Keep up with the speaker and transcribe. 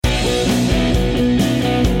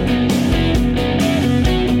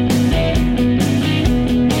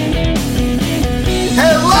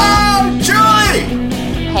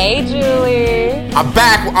I'm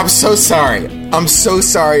back. I'm so sorry. I'm so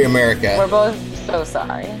sorry, America. We're both so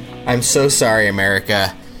sorry. I'm so sorry,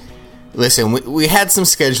 America. Listen, we had some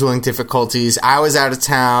scheduling difficulties. I was out of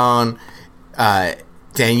town.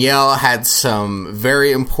 Danielle had some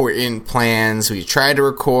very important plans. We tried to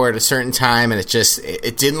record a certain time, and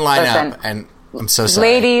it didn't line up. And I'm so sorry.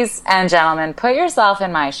 Ladies and gentlemen, put yourself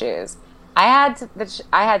in my shoes. I had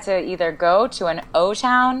to either go to an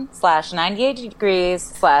O-Town /98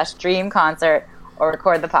 Degrees /Dream concert or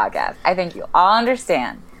record the podcast. I think you all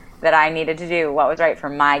understand that I needed to do what was right for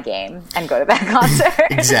my game and go to that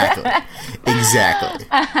concert. Exactly.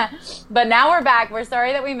 But now we're back. We're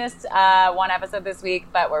sorry that we missed one episode this week,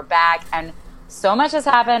 but we're back, and so much has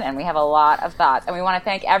happened, and we have a lot of thoughts. And we want to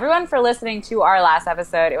thank everyone for listening to our last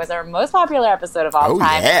episode. It was our most popular episode of all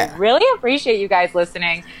time. Yeah. We really appreciate you guys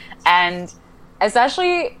listening, and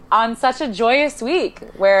especially on such a joyous week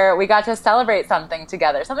where we got to celebrate something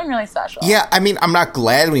together, something really special. Yeah, I mean, I'm not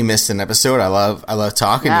glad we missed an episode. I love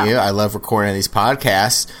talking to you. I love recording these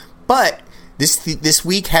podcasts. But this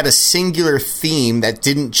week had a singular theme that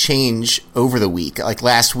didn't change over the week. Like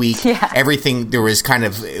last week, everything, there was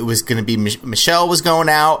it was going to be, Michelle was going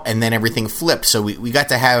out, and then everything flipped. So we got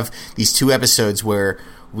to have these two episodes where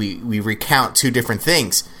we recount two different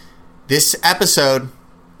things. This episode,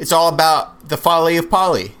 it's all about the folly of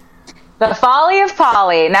Polly. The folly of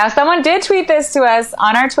Polly. Now, someone did tweet this to us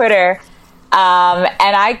on our Twitter,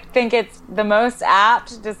 and I think it's the most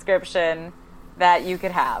apt description that you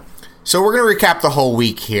could have. So we're going to recap the whole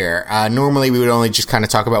week here. Normally, we would only just kind of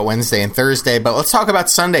talk about Wednesday and Thursday, but let's talk about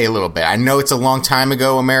Sunday a little bit. I know it's a long time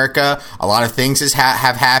ago, America. A lot of things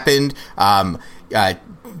have happened.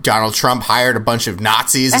 Donald Trump hired a bunch of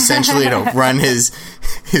Nazis, essentially, to run his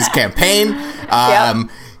campaign.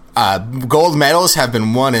 Gold medals have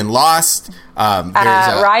been won and lost.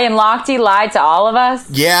 Ryan Lochte lied to all of us.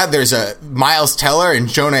 Yeah, there's Miles Teller and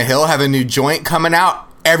Jonah Hill have a new joint coming out.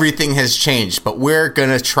 Everything has changed, but we're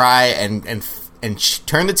gonna try and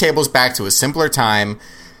turn the tables back to a simpler time,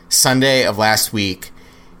 Sunday of last week,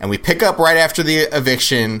 and we pick up right after the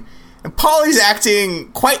eviction. And Paulie's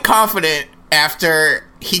acting quite confident after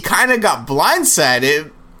he kind of got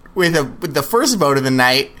blindsided with the first vote of the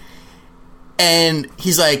night. And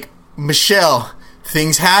he's like, Michelle,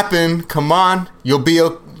 things happen. Come on. You'll be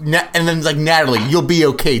okay. And then it's like, Natalie, you'll be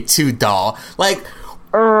okay too, doll. Like,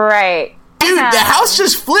 right. Dude, the house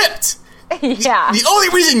just flipped. Yeah. The only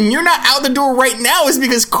reason you're not out the door right now is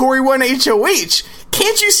because Corey won HOH.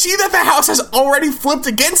 Can't you see that the house has already flipped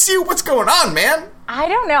against you? What's going on, man? I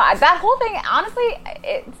don't know. That whole thing, honestly,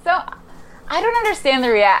 I don't understand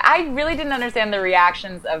I really didn't understand the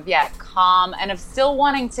reactions of, calm and of still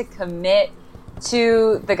wanting to commit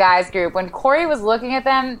to the guys group. When Corey was looking at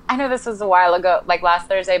them, I know this was a while ago, like last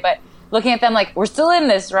Thursday, but looking at them like, we're still in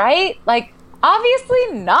this, right? Like,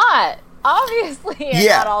 obviously not. Obviously,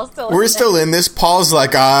 not all still in we're this. still in this. Paul's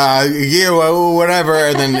like, well, whatever.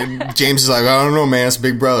 And then James is like, I don't know, man. It's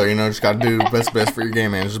Big Brother. You know, just got to do what's best for your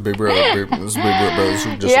game, man. It's Big Brother. This is Big Brother. This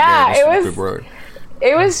is just Big Brother.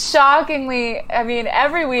 It was shockingly, I mean,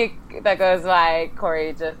 every week that goes by,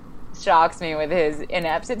 Corey just shocks me with his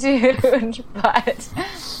ineptitude. But,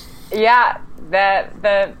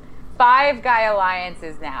 the Five Guy Alliance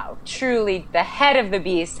is now truly, the head of the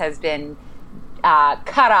beast has been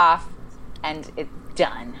cut off, and it's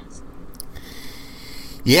done.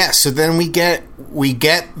 Yeah, so then we get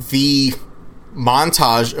the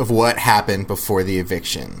montage of what happened before the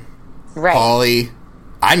eviction. Right. Paulie,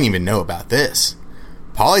 I didn't even know about this.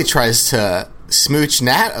 Paulie tries to smooch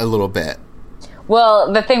Nat a little bit.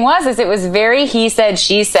 Well, the thing is it was very he said,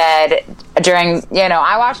 she said during,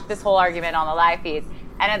 I watched this whole argument on the live feeds,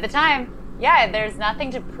 and at the time, there's nothing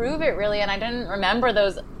to prove it really, and I didn't remember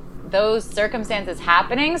those circumstances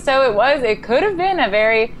happening, so it could have been a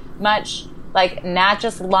very much like Nat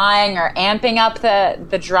just lying or amping up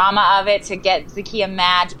the drama of it to get Zakiya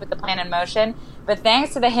mad to put the plan in motion. But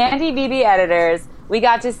thanks to the handy BB editors, we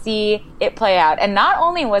got to see it play out. And not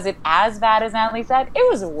only was it as bad as Natalie said, it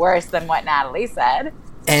was worse than what Natalie said.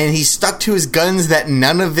 And he stuck to his guns that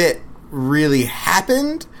none of it really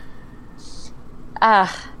happened.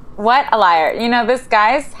 What a liar. This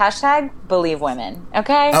guy's hashtag believe women,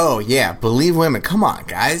 okay? Oh, yeah, believe women. Come on,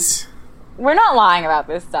 guys. We're not lying about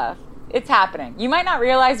this stuff. It's happening. You might not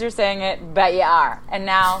realize you're saying it, but you are. And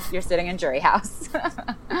now you're sitting in jury house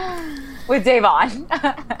with Dave on.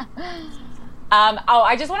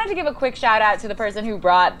 I just wanted to give a quick shout out to the person who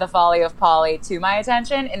brought the folly of Polly to my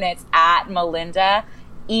attention, and it's at Melinda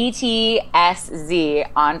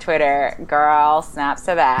ETSZ on Twitter. Girl, snaps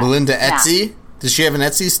to that. Melinda Etsy? Does she have an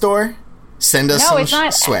Etsy store? Send us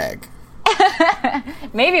some swag.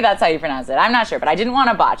 Maybe that's how you pronounce it. I'm not sure, but I didn't want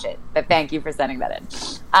to botch it. But thank you for sending that in.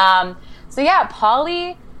 So yeah,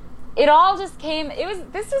 Paulie, it all just came.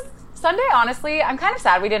 This is Sunday, honestly. I'm kind of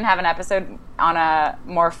sad we didn't have an episode on a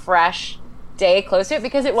more fresh day close to it,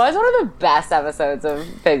 because it was one of the best episodes of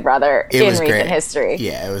Big Brother in recent history.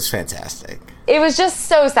 Yeah, it was fantastic. It was just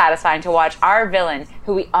so satisfying to watch our villain,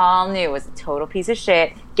 who we all knew was a total piece of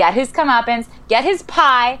shit, get his comeuppance, get his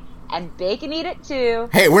pie, and bake and eat it too.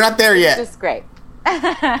 Hey, we're not there yet. It was just great.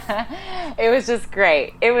 It was just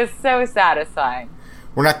great. It was so satisfying.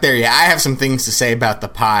 We're not there yet. I have some things to say about the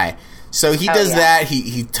pie. So he does that.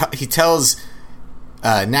 He tells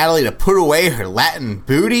Natalie to put away her Latin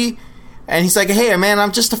booty. And he's like, hey, man,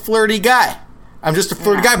 I'm just a flirty guy.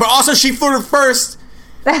 But also she flirted first.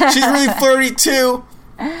 She's really flirty, too.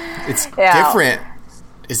 It's different.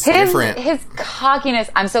 It's different. His cockiness.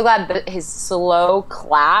 I'm so glad that his slow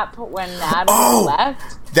clap when Natalie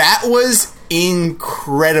left. That was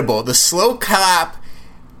incredible. The slow clap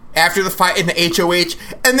after the fight in the HOH.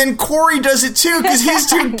 And then Corey does it, too, because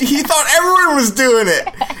he thought everyone was doing it.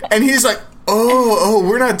 And he's like, oh,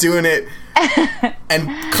 we're not doing it. And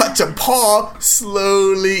cut to Paul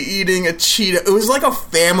slowly eating a Cheeto. It was like a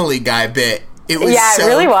Family Guy bit. It was so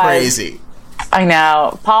really crazy. I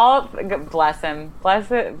know. Paul, bless him.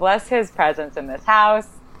 Bless his presence in this house.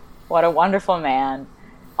 What a wonderful man.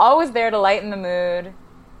 Always there to lighten the mood,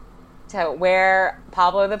 to wear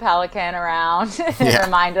Pablo the Pelican around and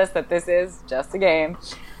remind us that this is just a game.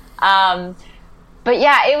 But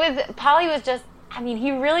yeah, Paulie was just,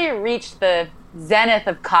 he really reached the zenith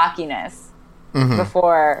of cockiness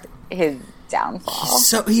before his downfall.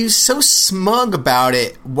 He was so smug about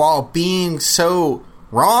it while being so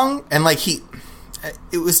wrong, and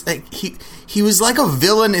it was like he was like a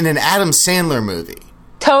villain in an Adam Sandler movie.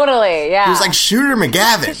 Totally, yeah. He was like Shooter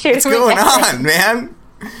McGavin. What's going on, man?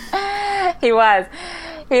 He was.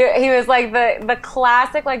 He was like the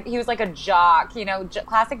classic, he was like a jock,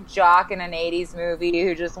 classic jock in an 80s movie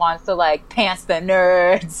who just wants to pants the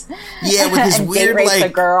nerds. Yeah, with his weird the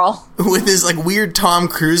girl. With his weird Tom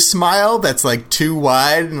Cruise smile that's too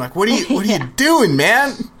wide, and what are you doing,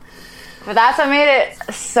 man? But that's what made it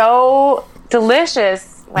so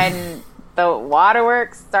delicious when the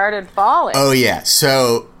waterworks started falling. Oh yeah.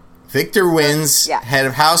 So Victor wins head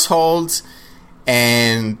of households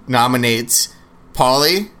and nominates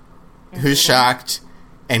Paulie, who's shocked,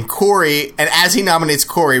 and Corey. And as he nominates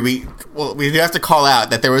Corey, we do have to call out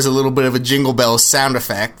that there was a little bit of a Jingle Bell sound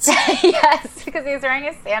effect. Yes, because he was wearing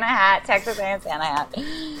a Santa hat, Texas A&M Santa hat.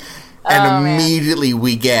 And immediately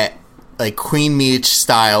we get Queen Meech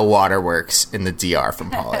style waterworks in the DR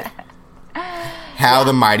from Paulie. How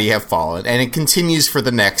the mighty have fallen. And it continues for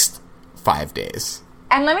the next 5 days.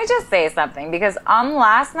 And let me just say something, because on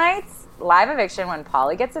last night's live eviction, when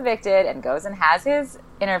Paulie gets evicted and goes and has his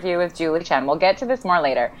interview with Julie Chen, we'll get to this more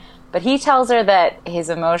later, but he tells her that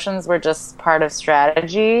his emotions were just part of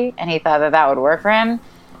strategy and he thought that would work for him.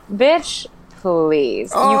 Bitch,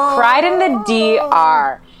 please. You cried in the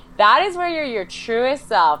DR. That is where you're your truest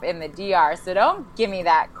self, in the DR, so don't give me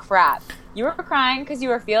that crap. You were crying because you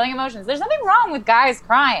were feeling emotions. There's nothing wrong with guys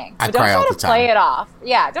crying. So don't try to play it off.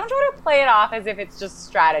 Yeah, don't try to play it off as if it's just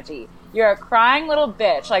strategy. You're a crying little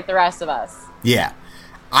bitch like the rest of us. Yeah.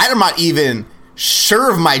 I'm not even sure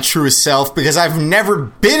of my truest self because I've never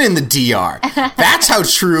been in the DR. That's how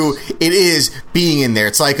true it is being in there.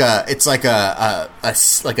 It's like a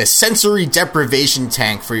sensory deprivation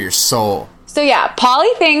tank for your soul. So yeah,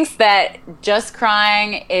 Paulie thinks that just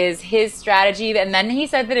crying is his strategy, and then he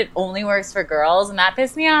said that it only works for girls, and that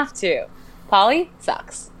pissed me off too. Paulie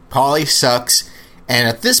sucks. Paulie sucks, and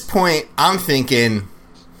at this point, I'm thinking,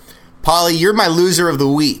 Paulie, you're my loser of the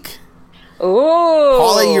week. Ooh.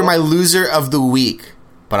 Paulie, you're my loser of the week.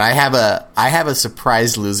 But I have a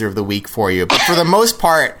surprise loser of the week for you. But for the most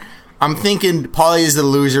part, I'm thinking Paulie is the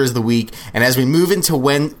loser of the week, and as we move into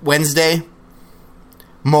Wednesday,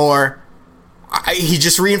 he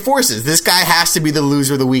just reinforces this guy has to be the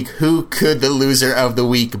loser of the week. Who could the loser of the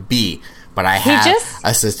week be? But I have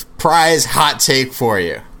a surprise hot take for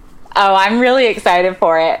you. Oh, I'm really excited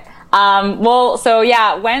for it.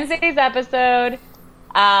 Wednesday's episode,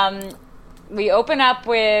 we open up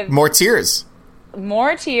with more tears.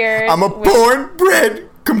 More tears. I'm a born-bred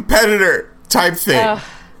competitor type thing.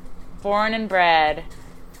 Born and bred.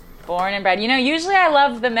 Usually I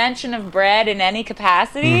love the mention of bread in any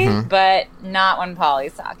capacity, but not when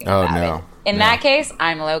Paulie's talking about it. In that case,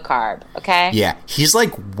 I'm low carb, okay? Yeah, he's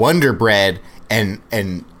like Wonder Bread and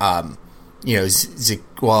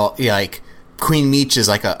Queen Meech is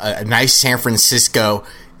like a nice San Francisco,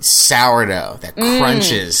 sourdough that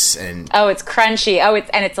crunches and Oh, it's crunchy. Oh,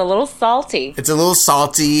 it's a little salty. it's a little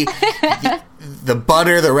salty. The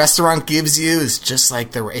butter the restaurant gives you is just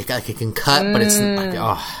like like it can cut, but it's like,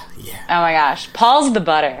 oh yeah. Oh my gosh, Paul's the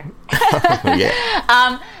butter.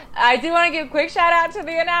 Yeah. I do want to give a quick shout out to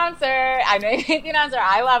the announcer. I know you hate the announcer.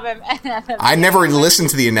 I love him. I never listened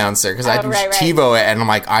to the announcer because I right. TiVo it, and I'm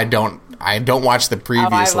like, I don't watch the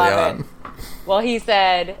previously I love on. it. Well, he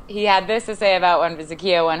said he had this to say about when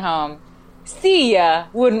Zakiya went home. See ya,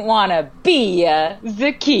 wouldn't want to be ya,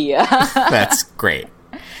 Zakiya. That's great.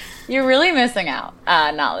 You're really missing out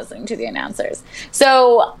not listening to the announcers.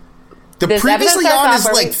 So The this previously episode on starts is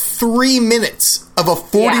off where like 3 minutes of a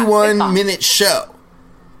 41-minute show.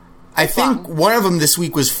 I think long. one of them this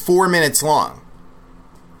week was 4 minutes long.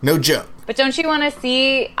 No joke. But don't you want to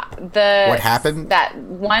see the What happened? That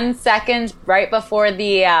 1 second right before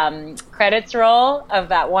the credits roll of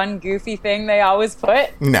that one goofy thing they always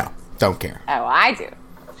put? No, don't care. Oh, I do.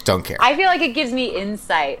 Don't care. I feel like it gives me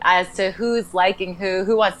insight as to who's liking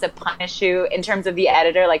who wants to punish who in terms of the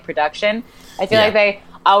editor, like production. I feel like they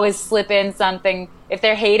always slip in something. If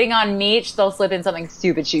they're hating on Meech, they'll slip in something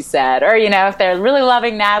stupid she said. Or, if they're really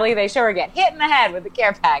loving Natalie, they show her get hit in the head with the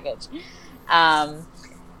care package.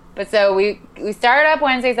 But so we started up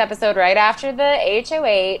Wednesday's episode right after the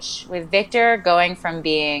HOH with Victor going from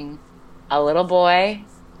being a little boy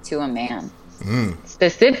to a man.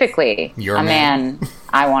 Specifically, You're a man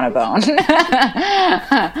I want to bone.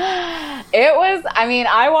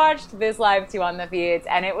 I watched this live too on the feeds,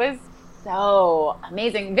 and it was so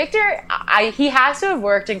amazing. Victor, he has to have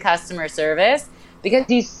worked in customer service because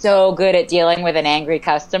he's so good at dealing with an angry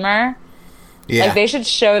customer. Yeah. Like, they should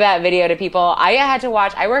show that video to people.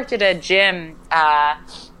 I worked at a gym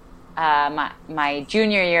my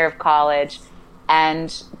junior year of college,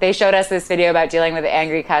 and they showed us this video about dealing with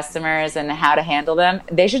angry customers and how to handle them.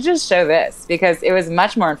 They should just show this because it was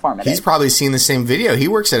much more informative. He's probably seen the same video. He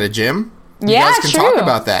works at a gym. You Yeah, guys can true. talk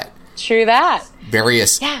about that. True that.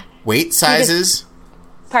 Various weight sizes.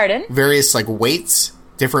 Pardon? Various, weights.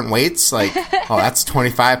 Different weights. Like, oh, that's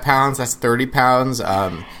 25 pounds. That's 30 pounds.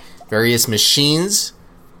 Various machines.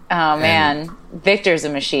 Oh, man. Victor's a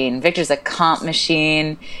machine. Victor's a comp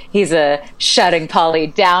machine. He's a shutting Polly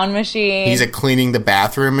down machine. He's a cleaning the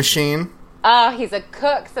bathroom machine. Oh, he's a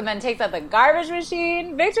cook, so then takes out the garbage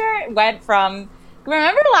machine. Victor went from...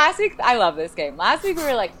 Remember last week? I love this game. Last week we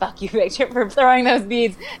were like, fuck you, Victor, for throwing those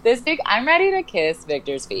beads. This week, I'm ready to kiss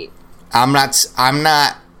Victor's feet. I'm not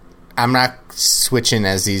switching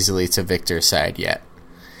as easily to Victor's side yet.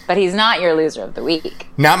 But he's not your loser of the week.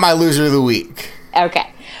 Not my loser of the week.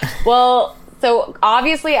 Okay. Well, so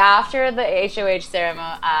obviously after the HOH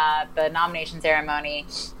ceremony, the nomination ceremony,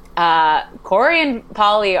 Corey and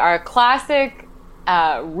Polly are classic,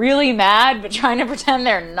 really mad, but trying to pretend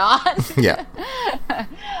they're not. Yeah.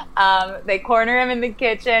 They corner him in the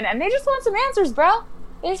kitchen, and they just want some answers, bro.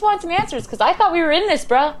 They just want some answers, because I thought we were in this,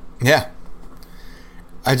 bro. Yeah.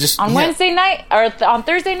 Wednesday night, or on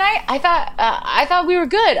Thursday night, I thought we were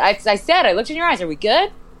good. I looked in your eyes, are we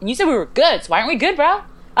good? And you said we were good, so why aren't we good, bro?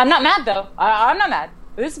 I'm not mad, though. I'm not mad.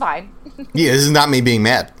 This is fine. Yeah, this is not me being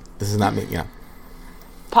mad. This is not me,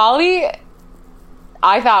 Polly,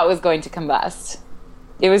 I thought was going to combust.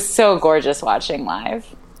 It was so gorgeous watching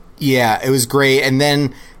live. Yeah, it was great. And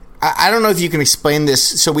then, I don't know if you can explain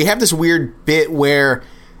this. So we have this weird bit where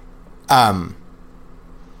Paul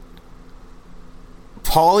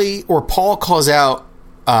calls out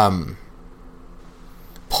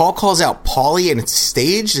Polly and it's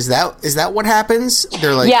staged. Is that what happens?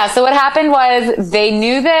 They're like, yeah. So what happened was they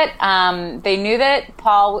knew that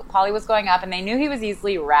Polly was going up, and they knew he was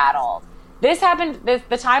easily rattled. This happened. The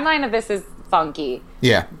timeline of this is funky.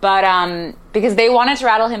 Yeah. But because they wanted to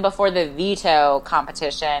rattle him before the veto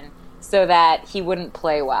competition so that he wouldn't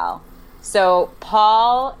play well. So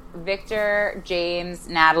Paul, Victor, James,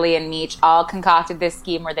 Natalie, and Meech all concocted this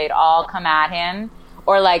scheme where they'd all come at him,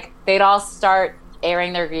 or they'd all start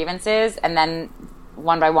airing their grievances, and then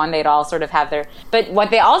one by one they'd all sort of have their... But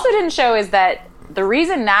what they also didn't show is that the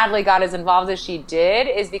reason Natalie got as involved as she did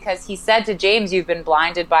is because he said to James, you've been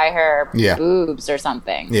blinded by her boobs or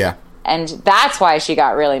something. Yeah. And that's why she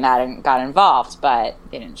got really mad and got involved, but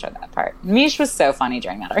they didn't show that part. Mish was so funny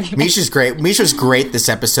during that argument. Mish is great. Mish was great this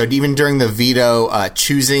episode, even during the veto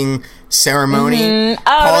choosing ceremony. Mm-hmm.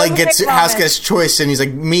 Polly gets house guest choice, and he's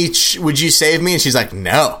like, Mish, would you save me? And she's like,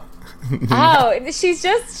 no. Oh, she's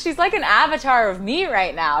like an avatar of me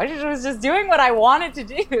right now. She was just doing what I wanted to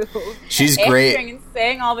do. She's great. And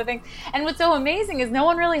saying all the things. And what's so amazing is no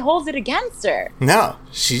one really holds it against her. No,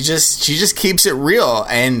 she just keeps it real.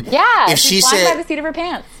 And yeah, if she's flying by the seat of her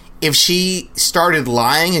pants. if she started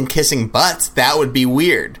lying and kissing butts, that would be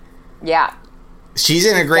weird. Yeah. She's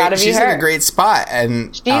in a great spot,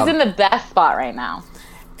 and she's in the best spot right now.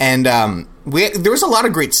 And there was a lot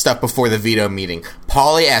of great stuff before the veto meeting.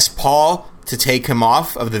 Paulie asked Paul to take him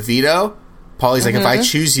off of the veto. Paulie's like, if I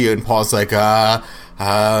choose you, and Paul's like, I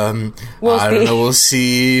don't know, we'll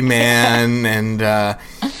see, man. And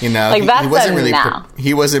you know, like, he wasn't really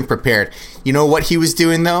he wasn't prepared. You know what he was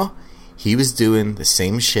doing though? He was doing the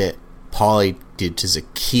same shit Paulie did to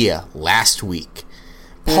Zakia last week.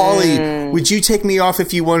 Paulie, would you take me off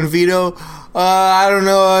if you won veto? I don't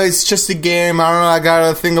know. It's just a game. I don't know. I got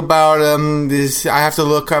to think about this. I have to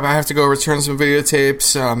look up. I have to go return some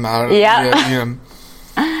videotapes.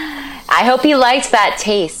 I hope he liked that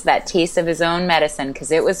taste of his own medicine,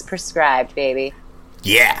 because it was prescribed, baby.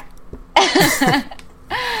 Yeah.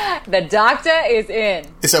 The doctor is in.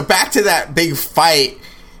 So back to that big fight.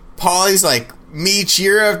 Paulie's like, Meech,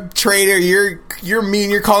 you're a traitor. You're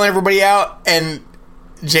mean. You're calling everybody out. And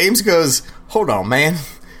James goes, hold on, man.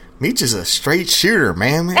 Meech is a straight shooter,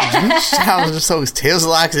 man. Meech just those tails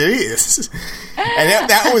like it is. And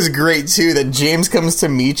that was great, too, that James comes to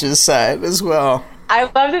Meech's side as well. I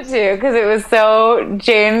loved it, too, because it was so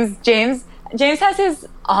James has his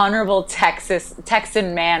honorable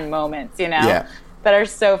Texan man moments, you know? Yeah. That are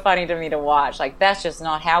so funny to me to watch. Like, that's just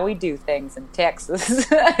not how we do things in Texas.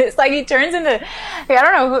 It's like he turns into, I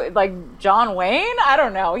don't know, who, like John Wayne? I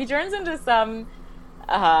don't know. He turns into some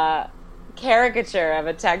caricature of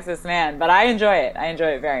a Texas man, but I enjoy it. I enjoy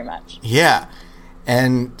it very much. Yeah.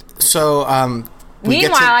 And so,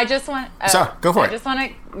 meanwhile, I just want... so, go for it. I just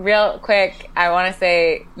want to, real quick, I want to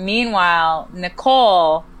say, meanwhile,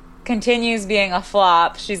 Nicole continues being a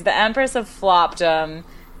flop. She's the Empress of Flopdom,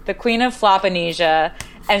 the Queen of Flopanesia,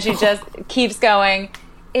 and she just keeps going,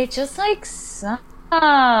 it just, like, sucks.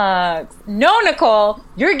 No, Nicole,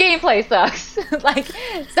 your gameplay sucks. Like,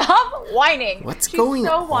 stop whining. What's going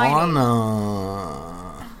on?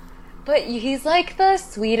 But he's, like, the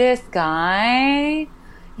sweetest guy.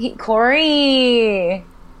 Corey.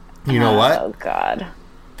 You know what? Oh, God.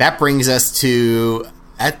 That brings us to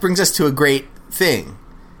a great thing.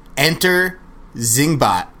 Enter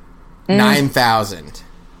Zingbot 9000.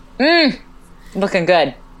 Looking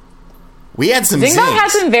good. We had some Zingbot had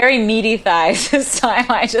some very meaty thighs this time.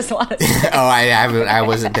 I just want to say. I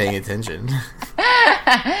wasn't paying attention.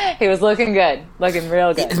 He was looking good. Looking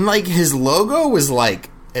real good. And like his logo was like,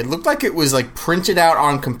 it looked like it was like printed out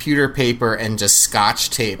on computer paper and just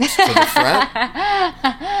scotch taped to the front.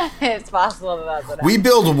 It's possible that's what we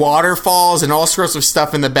build waterfalls and all sorts of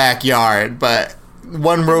stuff in the backyard, but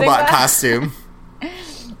one robot costume.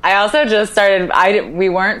 I also just started, we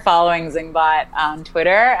weren't following Zingbot on Twitter,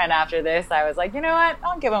 and after this I was like, you know what,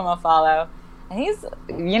 I'll give him a follow. And he's,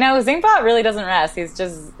 Zingbot really doesn't rest. He's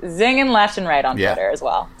just zinging left and right on Twitter as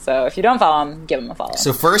well. So if you don't follow him, give him a follow.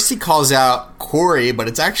 So first he calls out Corey, but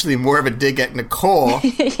it's actually more of a dig at Nicole.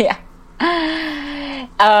 Yeah.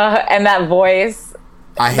 And that voice.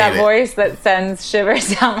 Voice that sends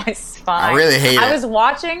shivers down my spine. I really hate it. I was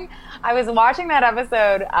watching that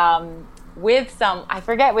episode with I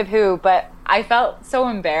forget with who, but I felt so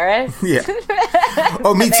embarrassed. Yeah.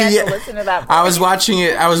 Oh, me too. Yeah. Listen to that. I was watching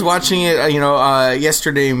it.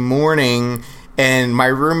 Yesterday morning, and my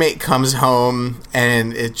roommate comes home,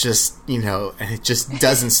 and it just, it just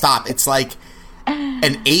doesn't stop. It's like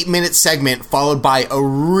an 8-minute segment followed by a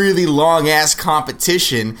really long ass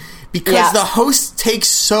competition because the host takes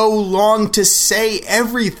so long to say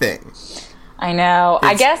everything. I know.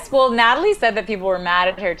 I guess, Natalie said that people were mad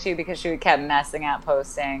at her, too, because she kept messing up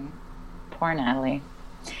posting. Poor Natalie.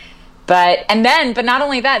 But not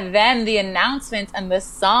only that, then the announcements and the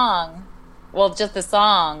song, just the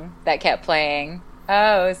song that kept playing.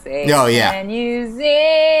 Oh, sing. Oh, yeah. And you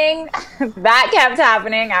sing. That kept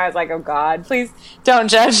happening. I was like, oh, God, please don't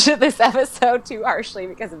judge this episode too harshly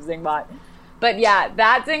because of Zingbot. But, yeah,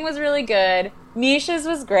 that thing was really good. Misha's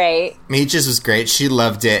was great. She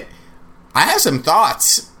loved it. I have some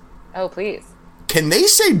thoughts. Oh, please. Can they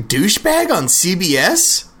say douchebag on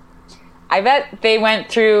CBS? I bet they went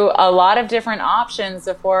through a lot of different options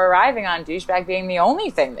before arriving on douchebag being the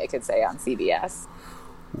only thing they could say on CBS.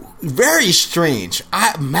 Very strange.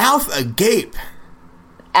 Mouth agape.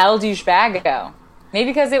 El douchebago.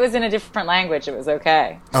 Maybe because it was in a different language, it was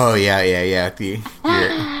okay. Oh, yeah.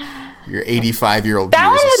 Your 85-year-old that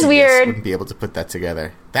one was weird. Wouldn't be able to put that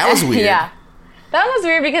together. That was weird. Yeah. That was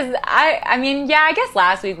weird because I guess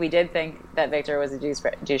last week we did think that Victor was a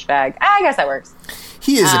douchebag. I guess that works.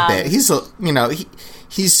 He is a bit.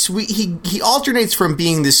 He's sweet. He alternates from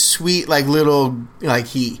being this sweet, like little, like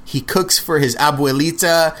he cooks for his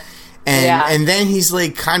abuelita, And then he's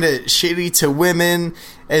like kind of shitty to women,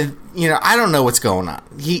 and I don't know what's going on.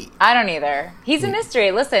 I don't either. He's a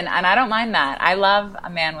mystery. Listen, and I don't mind that. I love a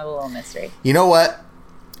man with a little mystery. You know what?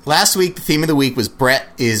 Last week the theme of the week was Brett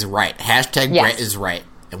is right. Hashtag Yes. Brett is right.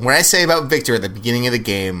 And what I say about Victor at the beginning of the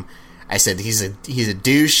game, I said he's a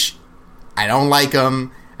douche. I don't like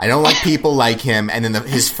him. I don't like people like him. And then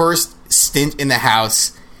his first stint in the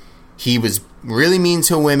house, he was really mean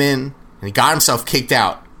to women, and he got himself kicked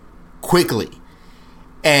out quickly.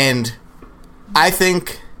 And I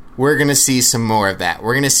think we're going to see some more of that.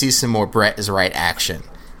 We're going to see some more Brett is right action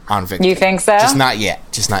on Victor. You think so? Just not yet.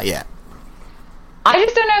 I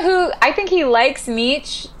just don't know who. I think he likes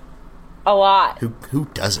Meech a lot. Who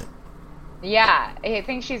doesn't? Yeah, I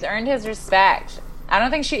think she's earned his respect. I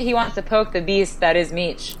don't think he wants to poke the beast that is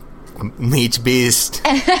Meech. Meech beast.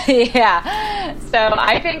 Yeah. So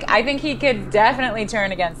I think he could definitely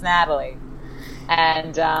turn against Natalie.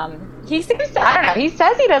 And he seems to, I don't know, he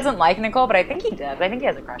says he doesn't like Nicole, but I think he does. I think he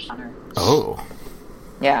has a crush on her. Oh.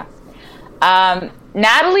 Yeah.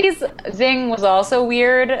 Natalie's zing was also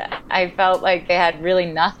weird. I felt like they had really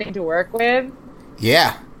nothing to work with.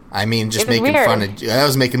 Yeah. I mean, just making weird. fun of...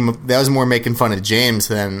 That was more making fun of James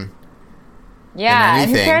than... Yeah, than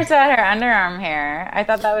and who anything. cares about her underarm hair? I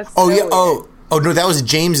thought that was so Oh, yeah. weird. Oh, no, that was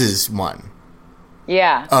James's one.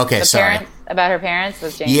 Yeah. Okay, the sorry. Parents, about her parents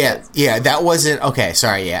was James's. Yeah, that wasn't... Okay,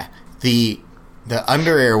 sorry, yeah. The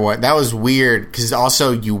underwear one, that was weird, because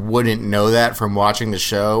also you wouldn't know that from watching the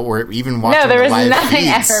show, or even watching No, there the was live nothing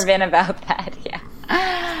feeds. ever been about that. Yeah.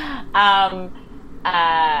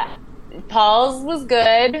 Paul's was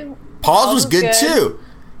good. Paul's was good, too.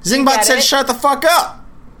 Zingbot get said, it? shut the fuck up.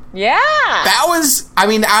 Yeah. That was... I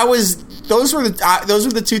mean, those were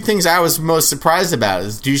the two things I was most surprised about,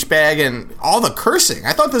 is douchebag and all the cursing.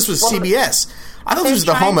 I thought this was CBS. I thought this was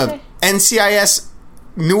the home of NCIS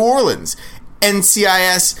New Orleans,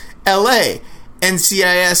 NCIS LA,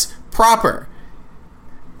 NCIS proper,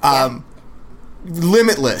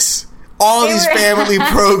 Limitless, all these family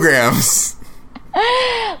programs.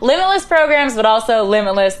 Limitless programs, but also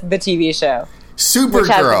Limitless, the TV show. Which has been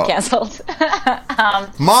Supergirl. canceled.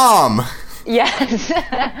 Mom. Yes.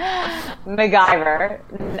 MacGyver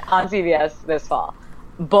on CBS this fall.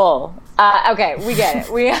 Bull. Okay, we get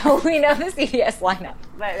it. We know the CBS lineup.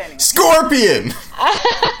 But anyway. Scorpion.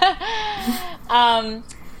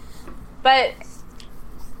 But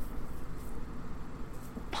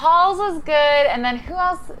Paul's was good, and then who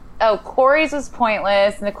else? Oh, Corey's was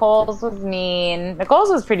pointless. Nicole's was mean. Nicole's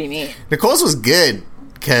was pretty mean. Nicole's was good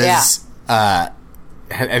because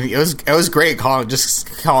it was great calling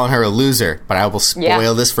her a loser. But I will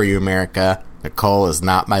spoil this for you, America. Nicole is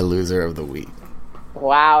not my loser of the week.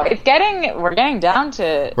 Wow, we're getting down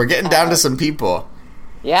to some people.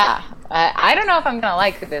 Yeah, I don't know if I'm gonna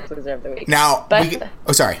like this loser of the week. Now, but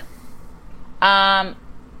sorry. I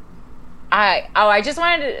just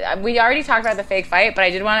wanted to, we already talked about the fake fight, but I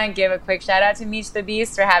did want to give a quick shout out to Meech the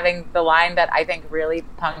Beast for having the line that I think really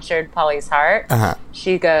punctured Polly's heart. Uh-huh.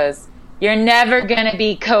 She goes, "You're never gonna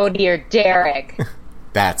be Cody or Derek."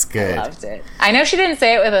 That's good. I loved it. I know she didn't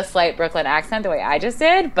say it with a slight Brooklyn accent the way I just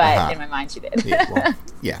did, but in my mind she did.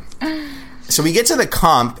 Yeah. So we get to the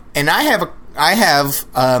comp, and I have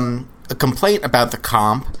a complaint about the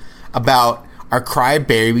comp, about our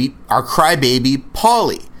crybaby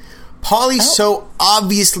Paulie. Paulie so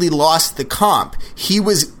obviously lost the comp. He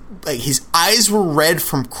was like, his eyes were red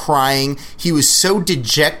from crying. He was so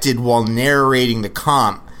dejected while narrating the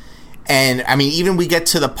comp. And I mean, even we get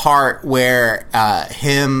to the part where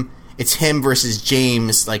it's him versus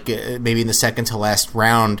James, like maybe in the second to last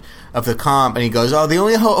round of the comp, and he goes, "Oh, the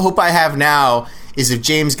only hope I have now is if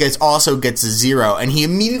James also gets a 0," and he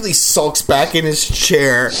immediately sulks back in his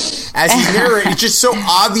chair as he's narrating. It's just so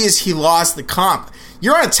obvious he lost the comp.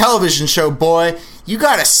 You're on a television show, boy. You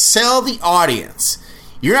got to sell the audience.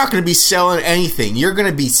 You're not going to be selling anything. You're going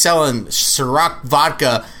to be selling Ciroc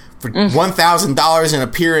vodka for $1,000 an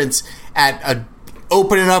appearance at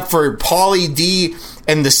opening up for Paulie D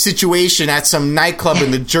and the situation at some nightclub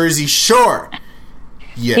in the Jersey Shore.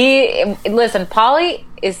 Yeah. Listen, Paulie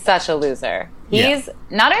is such a loser. He's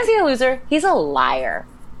not only is he a loser, he's a liar.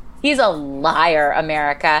 He's a liar,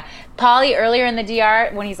 America. Paulie, earlier in the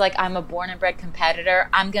DR, when he's like, "I'm a born and bred competitor.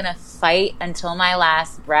 I'm going to fight until my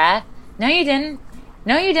last breath." No, you didn't.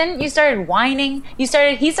 No, you didn't. You started whining. He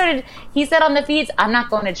said on the feeds, "I'm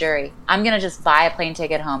not going to jury. I'm going to just buy a plane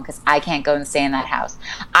ticket home because I can't go and stay in that house.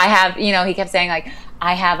 I have," he kept saying, like,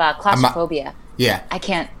 "I have claustrophobia. I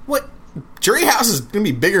can't." What? Jury house is going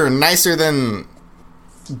to be bigger and nicer than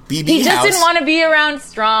BB He just house. didn't want to be around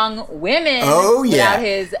strong women Oh, yeah. without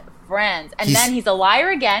his friends. And then he's a liar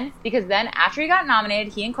again, because then after he got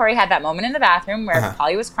nominated, he and Corey had that moment in the bathroom where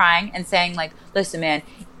Polly was crying and saying, like, listen, man,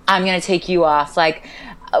 I'm going to take you off. Like,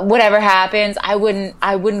 whatever happens, I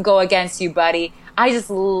wouldn't go against you, buddy. I just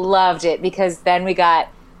loved it, because then we got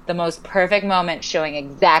the most perfect moment showing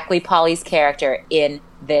exactly Polly's character in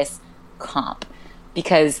this comp,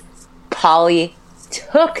 because Polly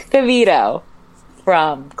took the veto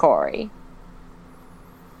from Corey.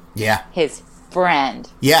 Yeah. His friend.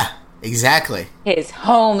 Yeah, exactly. His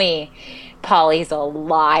homie. Polly's a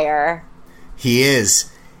liar. He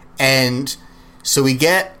is. And so we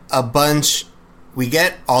get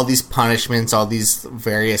all these punishments, all these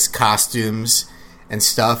various costumes and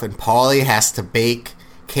stuff, and Polly has to bake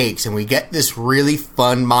cakes, and we get this really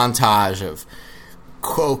fun montage of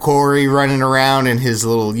Corey running around in his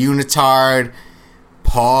little unitard,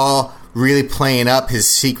 Paul really playing up his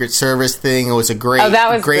Secret Service thing. It was a great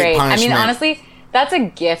punishment. I mean, honestly, that's a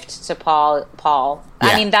gift to Paul. Yeah.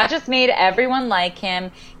 I mean, that just made everyone like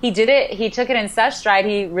him. He did it. He took it in such stride.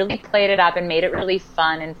 He really played it up and made it really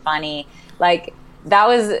fun and funny. Like,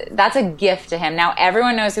 that's a gift to him. Now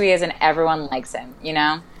everyone knows who he is and everyone likes him, you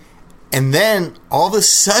know? And then all of a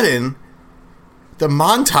sudden, the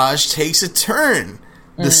montage takes a turn.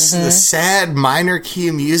 The sad minor key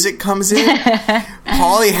of music comes in.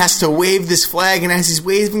 Paulie has to wave this flag, and as he's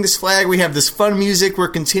waving this flag, we have this fun music. We're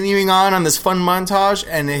continuing on this fun montage,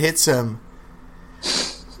 and it hits him.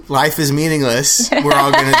 Life is meaningless. We're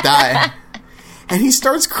all going to die. And he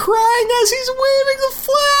starts crying as he's waving the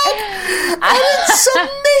flag. And it's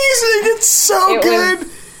amazing. It's so good.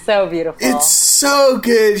 Was so beautiful. It's so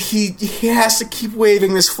good. He has to keep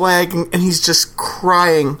waving this flag, and he's just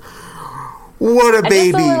crying. What a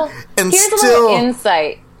baby. And here's still, a little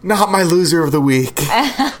insight. Not my loser of the week.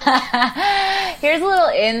 Here's a little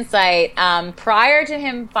insight. Prior to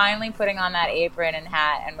him finally putting on that apron and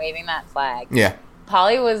hat and waving that flag,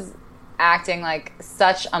 Paulie was acting like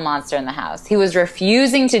such a monster in the house. He was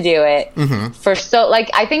refusing to do it for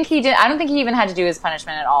I don't think he even had to do his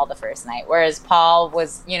punishment at all the first night. Whereas Paul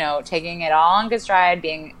was, taking it all on good stride,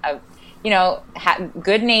 being a,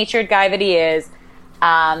 good-natured guy that he is.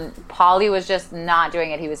 Paulie was just not doing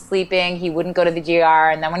it. He was sleeping. He wouldn't go to the GR.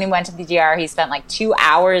 And then when he went to the GR, he spent like 2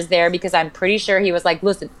 hours there because I'm pretty sure he was like,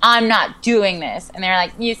 listen, I'm not doing this. And they're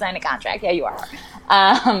like, you signed a contract. Yeah, you are.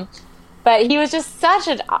 But he was just such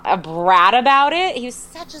a brat about it. He was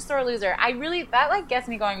such a sore loser. That gets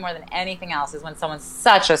me going more than anything else is when someone's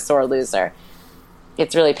such a sore loser.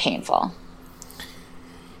 It's really painful.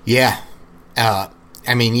 Yeah. I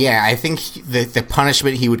think the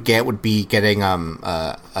punishment he would get would be getting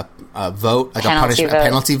a vote, like a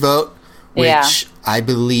penalty vote, which I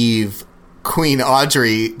believe Queen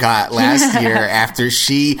Audrey got last year after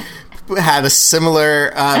she had a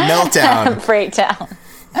similar meltdown. Breakdown.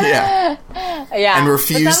 Yeah. And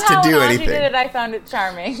refused to do anything. Audrey did it, I found it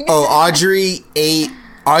charming. Audrey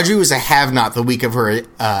was a have-not the week of her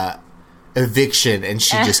eviction, and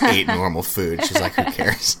she just ate normal food. She's like, who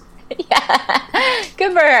cares? Yeah.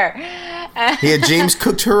 Good for her. James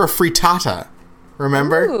cooked her a frittata.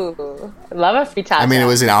 Remember? Ooh, love a frittata. I mean, it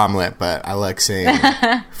was an omelet, but I like saying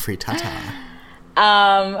frittata.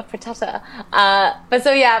 Frittata. But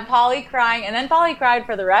so yeah, Paulie crying, and then Paulie cried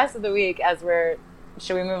for the rest of the week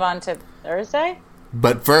should we move on to Thursday?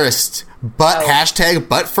 But first,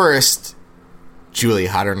 Julie,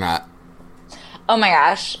 hot or not? Oh my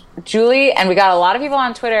gosh. Julie, and we got a lot of people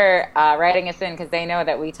on Twitter writing us in because they know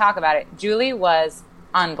that we talk about it. Julie was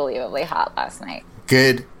unbelievably hot last night.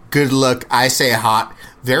 Good look. I say hot.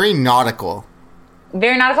 Very nautical.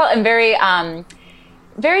 Very nautical and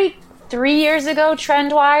very 3 years ago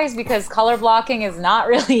trend-wise, because color blocking is not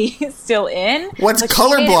really still in. What's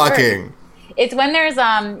color blocking? It's when there's,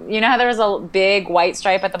 how there was a big white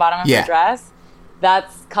stripe at the bottom of the dress?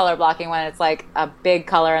 That's color blocking, when it's like a big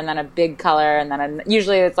color and then a big color and then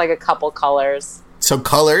usually it's like a couple colors. So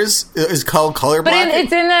colors is called color blocking? But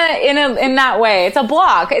it's in that way. It's a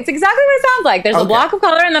block. It's exactly what it sounds like. There's a block of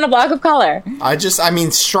color and then a block of color.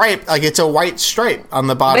 Stripe, like it's a white stripe on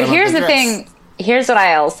the bottom of the dress. But here's the thing. Here's what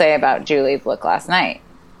I'll say about Julie's look last night.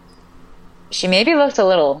 She maybe looked a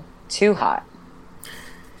little too hot.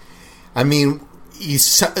 I mean,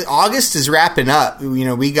 August is wrapping up.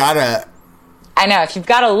 We gotta. I know. If you've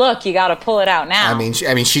got a look, you got to pull it out now. I mean,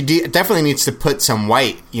 she definitely needs to put some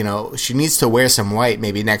white. She needs to wear some white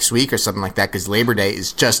maybe next week or something like that because Labor Day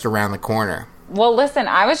is just around the corner. Well, listen,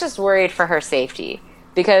 I was just worried for her safety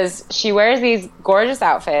because she wears these gorgeous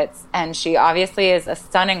outfits and she obviously is a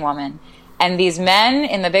stunning woman. And these men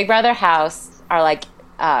in the Big Brother house are like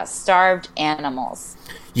starved animals,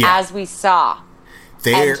 as we saw.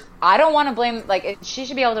 And I don't want to blame, like, she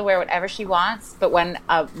should be able to wear whatever she wants, but when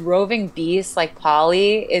a roving beast like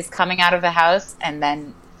Pauly is coming out of the house and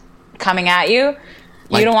then coming at you,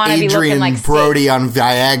 you don't want to be looking like Adrian Brody on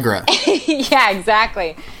Viagra. Yeah,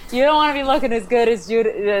 exactly. You don't want to be looking as good as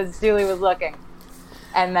Julie was looking.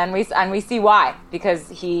 And then we see why, because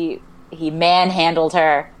he manhandled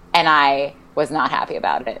her, and I was not happy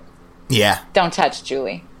about it. Yeah. Don't touch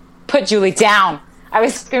Julie. Put Julie down. I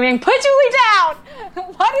was screaming, put Julie down!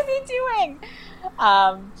 What is he doing?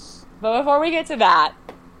 But before we get to that,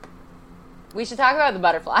 we should talk about the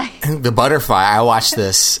butterfly. The butterfly. I watched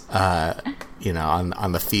this, on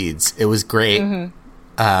the feeds. It was great.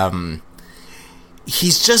 Mm-hmm.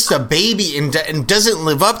 He's just a baby and doesn't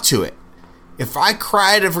live up to it. If I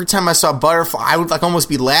cried every time I saw butterfly, I would like almost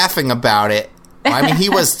be laughing about it. I mean, he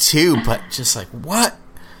was too, but just like, what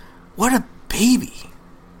a baby.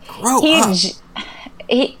 Grow up.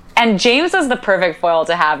 And James was the perfect foil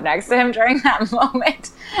to have next to him during that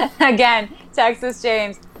moment. Again, Texas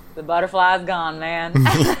James, the butterfly's gone, man.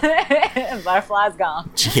 The butterfly's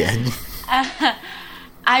gone. Yeah.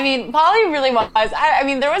 I mean, Pauly really was. I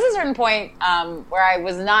mean, there was a certain point where I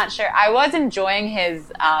was not sure. I was enjoying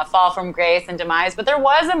his fall from grace and demise, but there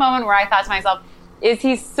was a moment where I thought to myself, is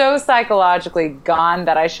he so psychologically gone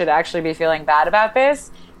that I should actually be feeling bad about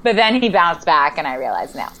this? But then he bounced back, and I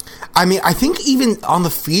realized no. I mean, I think even on the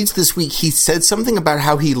feeds this week, he said something about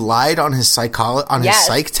how he lied on his psych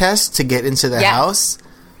test to get into the house.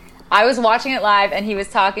 I was watching it live, and he was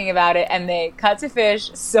talking about it, and they cut to fish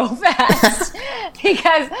so fast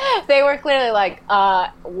because they were clearly like,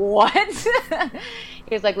 what?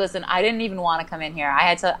 He was like, listen, I didn't even want to come in here.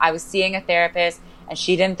 I was seeing a therapist, and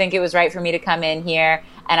she didn't think it was right for me to come in here,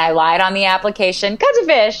 and I lied on the application. Cut to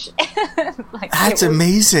fish. That's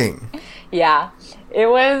amazing. Yeah. It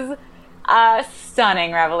was a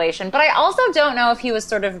stunning revelation. But I also don't know if he was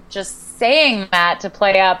sort of just saying that to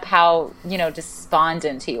play up how,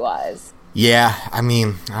 despondent he was. Yeah, I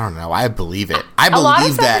mean, I don't know. I believe it. I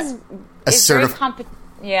believe that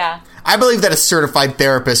I believe that a certified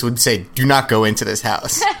therapist would say, do not go into this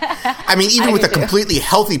house. I mean, even with a completely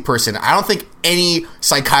healthy person, I don't think any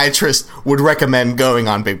psychiatrist would recommend going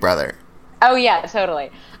on Big Brother. Oh, yeah, totally.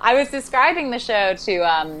 I was describing the show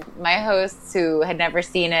to my hosts who had never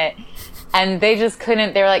seen it, and they just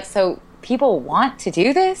couldn't. They were like, so people want to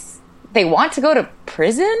do this? They want to go to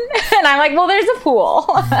prison? And I'm like, well, there's a pool.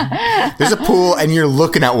 There's a pool, and you're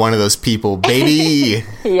looking at one of those people, baby.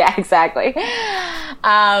 Yeah, exactly.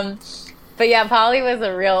 But yeah, Pauly was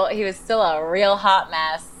he was still a real hot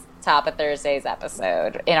mess top of Thursday's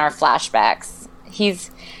episode in our flashbacks.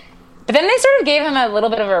 But then they sort of gave him a little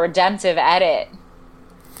bit of a redemptive edit.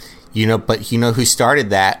 But you know who started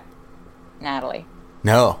that? Natalie.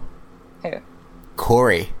 No. Who?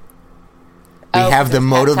 Corey. We have the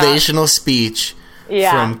motivational speech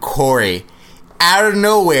from Corey. Out of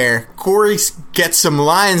nowhere, Corey gets some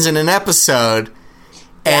lines in an episode,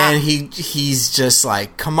 and he's just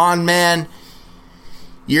like, "Come on, man,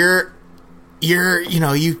 you're one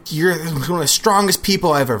of the strongest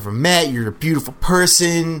people I've ever met. You're a beautiful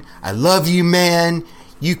person. I love you, man.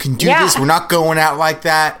 You can do this. We're not going out like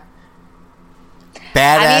that."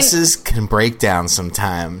 Badasses can break down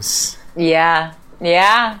sometimes. Yeah.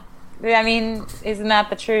 I mean, isn't that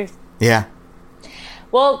the truth? Yeah.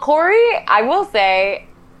 Well, Corey, I will say,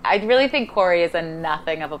 I really think Corey is a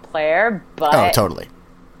nothing of a player, but totally.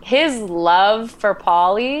 His love for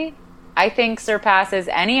Pauly, I think, surpasses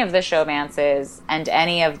any of the showmances and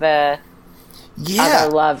any of the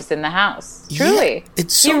other loves in the house. Truly. Yeah,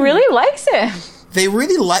 he really likes him. They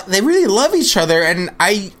really love each other, and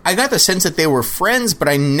I got the sense that they were friends, but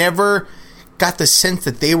I never got the sense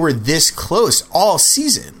that they were this close all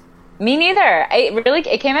season. Me neither.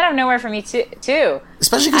 It came out of nowhere for me too.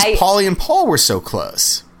 Especially because Pauly and Paul were so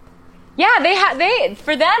close. Yeah,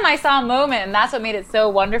 for them, I saw a moment, and that's what made it so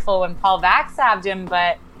wonderful when Paul backstabbed him.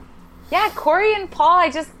 But yeah, Corey and Paul, I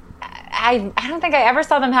don't think I ever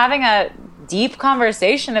saw them having a deep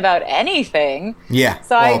conversation about anything. Yeah.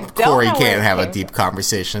 So Corey can't have a deep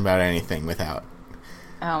conversation about anything without.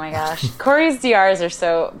 Oh my gosh, Corey's DRs are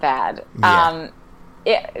so bad.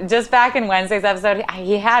 Yeah. Just back in Wednesday's episode,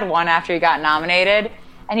 he had one after he got nominated,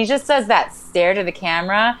 and he just does that stare to the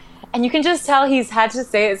camera, and you can just tell he's had to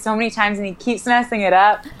say it so many times, and he keeps messing it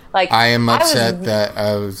up. Like, I am upset that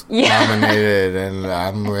I was nominated, and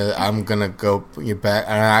I'm gonna go back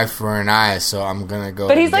an eye for an eye, so I'm gonna go.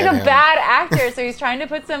 But he's like a bad actor, so he's trying to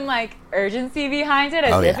put some like urgency behind it,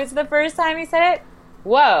 as if it's the first time he said it.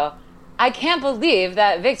 Whoa, I can't believe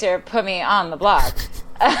that Victor put me on the block.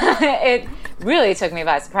 It really took me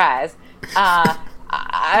by surprise.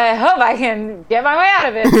 I hope I can get my way out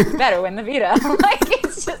of it. Better win the veto. Like,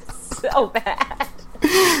 it's just so bad.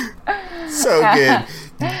 So good.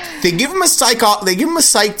 They give him a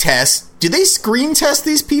psych test. Do they screen test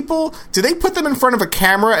these people? Do they put them in front of a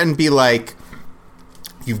camera and be like,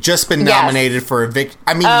 "You've just been nominated for a victory"?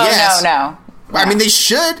 I mean, yes. No. I mean, they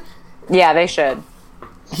should. Yeah, they should.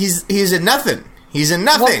 He's a nothing. He's a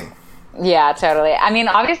nothing. Well, yeah, totally. I mean,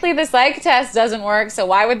 obviously the psych test doesn't work, so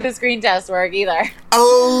why would the screen test work either?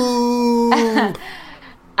 Oh.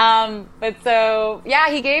 But so, yeah,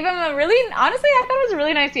 he gave him honestly, I thought it was a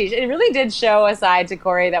really nice speech. It really did show a side to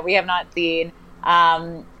Corey that we have not seen,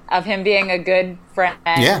 of him being a good friend.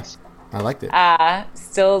 Yeah, I liked it.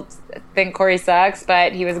 Still think Corey sucks,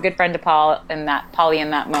 but he was a good friend to Paulie in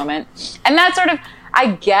that moment. And that sort of,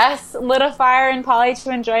 I guess, lit a fire in Paulie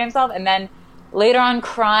to enjoy himself. And then later on,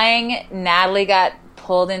 crying, Natalie got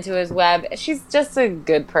pulled into his web. She's just a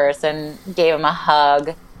good person. Gave him a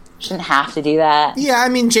hug. Shouldn't have to do that. Yeah, I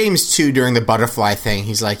mean, James too, during the butterfly thing,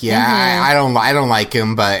 he's like, I don't like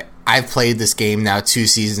him, but I've played this game now 2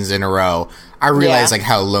 seasons in a row. I realize like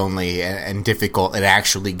how lonely and difficult it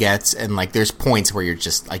actually gets, and like there's points where you're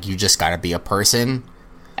just like, you just gotta be a person.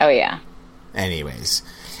 Oh yeah. Anyways,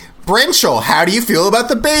 Brenchel, how do you feel about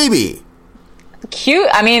the baby? Cute.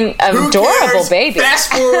 I mean, adorable baby.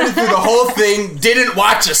 Fast forward through the whole thing, didn't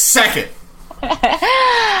watch a second.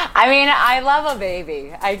 I mean, I love a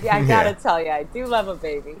baby. I gotta tell you, I do love a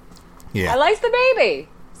baby. Yeah, I like the baby.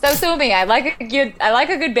 So sue me. I like a good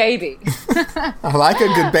baby. I like a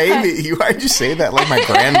good baby. Why'd you say that like my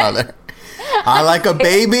grandmother? I like a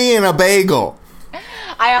baby and a bagel.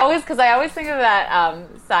 I always think of that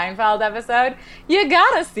Seinfeld episode. You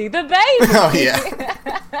gotta see the baby. Oh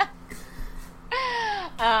yeah.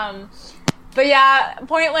 But yeah,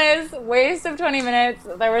 pointless, waste of 20 minutes.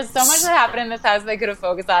 There was so much that happened in this house they could have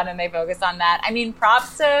focused on, and they focused on that. I mean,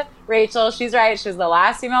 props to Rachel. She's right. She was the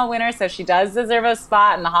last female winner, so she does deserve a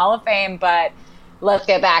spot in the Hall of Fame, but let's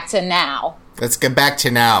get back to now. Let's get back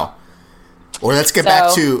to now. Or let's get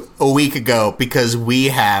back to a week ago, because we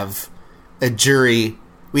have a jury.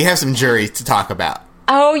 We have some jury to talk about.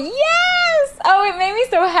 Oh, yes! Oh, it made me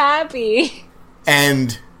so happy.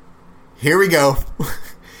 And here we go.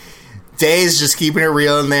 Day's just keeping it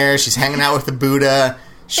real in there. She's hanging out with the Buddha.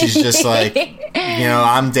 She's just like,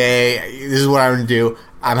 I'm Day. This is what I'm going to do.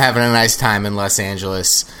 I'm having a nice time in Los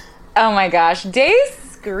Angeles. Oh my gosh. Day's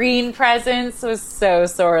screen presence was so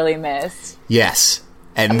sorely missed. Yes.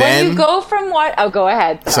 And when then you go from what? Oh, go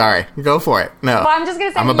ahead. Sorry. Go for it. No. Well, I'm just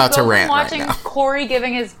going to say, I'm about to rant right watching now. Corey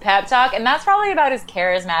giving his pep talk, and that's probably about as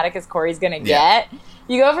charismatic as Corey's going to get.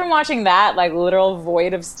 You go from watching that, like, literal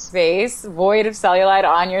void of space, void of cellulite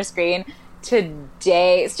on your screen, to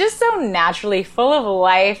Day. It's just so naturally full of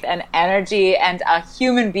life and energy and a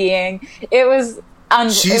human being. It was...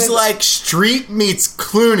 She's like Street meets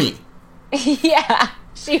Clooney. Yeah,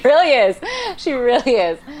 she really is. She really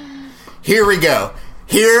is. Here we go.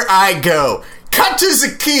 Here I go. Cut to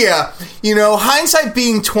Zakiya. Hindsight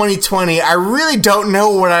being 2020, I really don't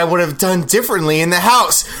know what I would have done differently in the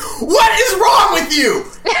house. What is wrong with you?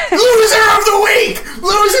 Loser of the week!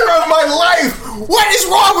 Loser of my life! What is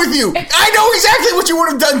wrong with you? I know exactly what you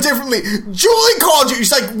would have done differently. Julie called you.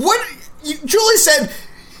 She's like, what? Julie said,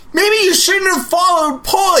 maybe you shouldn't have followed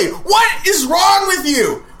Paulie. What is wrong with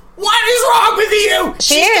you? What is wrong with you?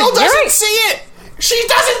 She still doesn't see it. She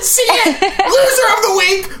doesn't see it. Loser of the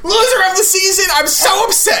week. Loser of the season. I'm so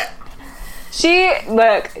upset.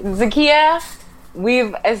 Look, Zakiya,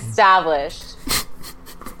 we've established,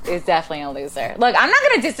 is definitely a loser. Look, I'm not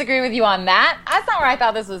going to disagree with you on that. That's not where I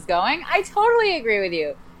thought this was going. I totally agree with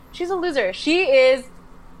you. She's a loser. She's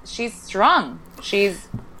strung. She is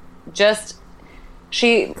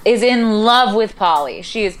in love with Paulie.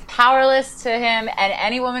 She is powerless to him, and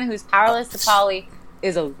any woman who's powerless to Paulie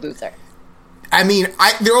is a loser. I mean,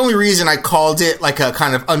 the only reason I called it like a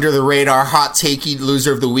kind of under-the-radar, hot-takey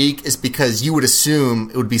loser of the week is because you would assume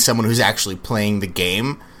it would be someone who's actually playing the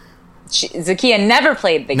game. Zakiya never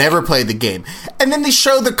played the game. Never played the game. And then they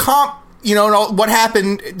show the comp, and all, what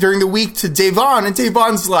happened during the week to Da'Vonne, and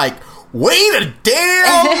Da'Vonne's like, wait a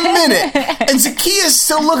damn minute. And Zakiya's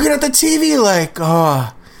still looking at the TV like,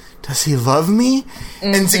 oh, does he love me? Mm-hmm.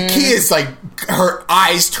 And Zakiya's like, her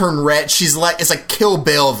eyes turn red. She's like, it's like Kill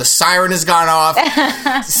Bill. The siren has gone off.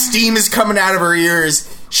 Steam is coming out of her ears.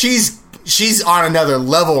 She's on another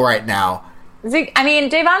level right now. I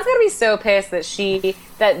mean, Da'Vonne's gonna be so pissed that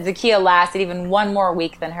Zakiya lasted even one more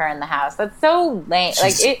week than her in the house. That's so lame.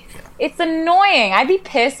 It's annoying. I'd be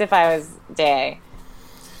pissed if I was Day.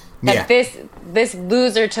 That this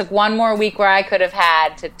loser took one more week where I could have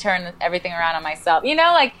had to turn everything around on myself.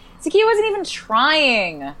 Zakiya wasn't even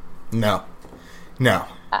trying. No.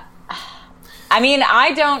 I mean,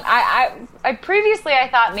 I previously I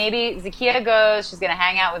thought maybe Zakiya goes, she's going to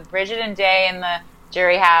hang out with Bridget and Day in the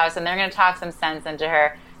jury house, and they're going to talk some sense into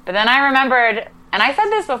her. But then I remembered, and I said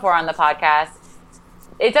this before on the podcast,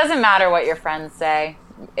 it doesn't matter what your friends say.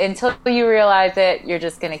 Until you realize it, you're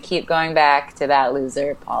just going to keep going back to that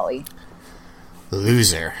loser, Pauly.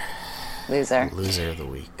 Loser of the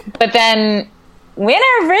week. But then, winner,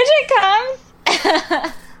 Bridget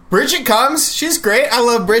comes. Bridget comes. She's great. I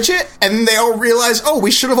love Bridget. And they all realize, oh,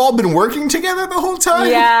 we should have all been working together the whole time.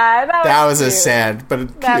 Yeah, that was a sad but a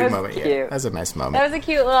cute moment. Cute. Yeah, that was a nice moment. That was a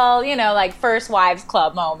cute little, like First Wives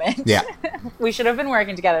Club moment. Yeah. We should have been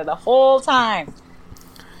working together the whole time.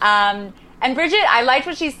 And Bridget, I liked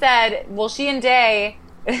what she said. Well, she and Day,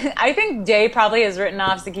 I think Day probably has written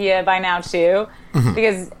off Zakiya by now too,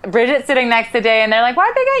 because Bridget's sitting next to Day, and they're like,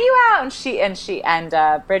 "Why'd they get you out?"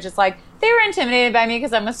 And Bridget's like, "They were intimidated by me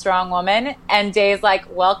because I'm a strong woman." And Day's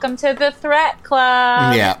like, "Welcome to the threat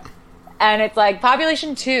club." Yeah. And it's like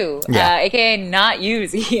population 2, aka not you,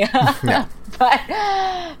 Zakiya. Yeah.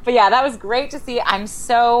 But yeah, that was great to see. I'm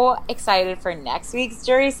so excited for next week's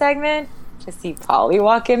jury segment. To see Pauly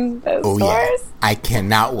walk in those doors. Yeah. I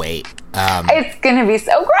cannot wait. It's going to be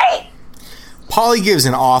so great. Pauly gives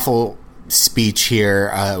an awful speech here,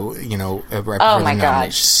 oh my God.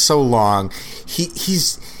 It's so long.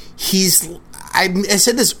 I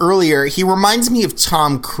said this earlier, he reminds me of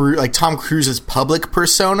Tom Cruise's public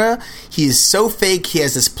persona. He is so fake. He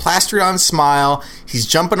has this plastered on smile. He's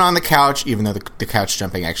jumping on the couch, even though the couch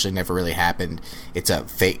jumping actually never really happened. It's a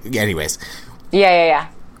fake. Anyways. Yeah.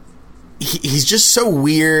 He's just so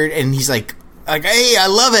weird, and he's like, hey, I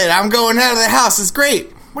love it. I'm going out of the house. It's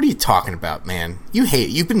great. What are you talking about, man? You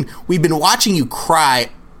hate it. We've been watching you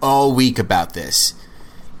cry all week about this.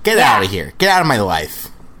 Get out of here. Get out of my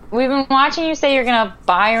life. We've been watching you say you're going to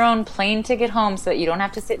buy your own plane ticket home so that you don't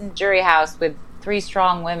have to sit in jury house with 3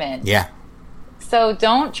 strong women. Yeah. So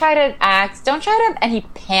don't try to and he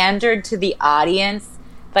pandered to the audience.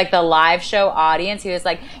 Like the live show audience, he was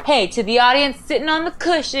like, hey, to the audience sitting on the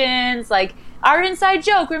cushions, like, our inside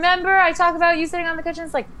joke, remember? I talk about you sitting on the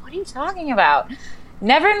cushions. Like, what are you talking about?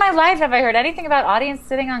 Never in my life have I heard anything about audience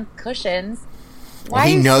sitting on cushions. Why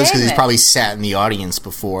he knows because he's probably sat in the audience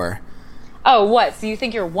before. Oh, what? So you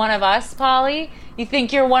think you're one of us, Pauly? You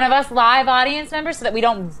think you're one of us live audience members so that we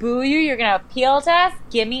don't boo you? You're going to appeal to us?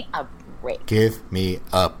 Give me a break. Give me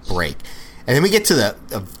a break. And then we get to the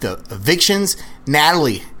evictions.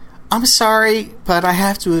 Natalie, I'm sorry, but I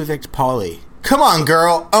have to evict Pauly. Come on,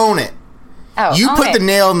 girl. Own it. Oh, you put it. the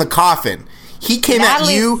nail in the coffin. He came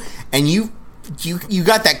at you, and you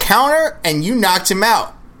got that counter, and you knocked him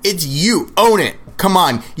out. It's you. Own it. Come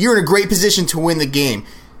on. You're in a great position to win the game.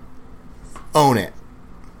 Own it.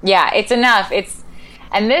 Yeah, it's enough.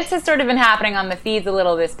 And this has sort of been happening on the feeds a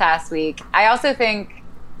little this past week. I also think...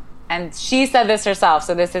 And she said this herself,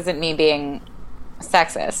 so this isn't me being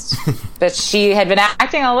sexist. But she had been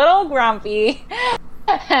acting a little grumpy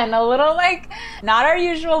and a little like not our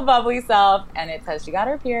usual bubbly self. And it's because she got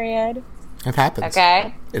her period. It happens.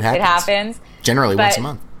 Okay? It happens. Generally once a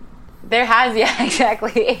month. There has, yeah,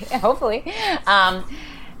 exactly. Hopefully.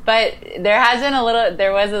 But there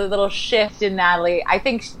was a little shift in Natalie. I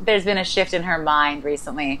think there's been a shift in her mind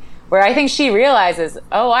recently where I think she realizes,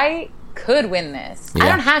 oh, I could win this. Yeah. I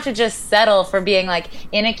don't have to just settle for being like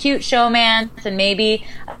in a cute showmance and maybe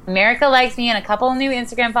America likes me and a couple of new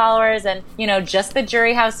Instagram followers and just the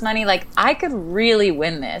jury house money. Like I could really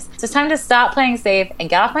win this. So it's time to stop playing safe and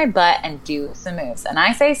get off my butt and do some moves. And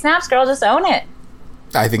I say, snaps, girl, just own it.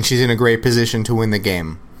 I think she's in a great position to win the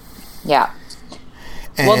game. Yeah.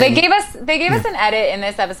 And well, they gave us an edit in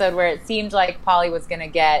this episode where it seemed like Pauly was going to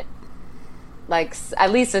get like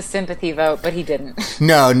at least a sympathy vote, but he didn't.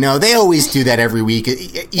 No, they always do that every week,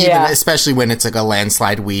 especially when it's like a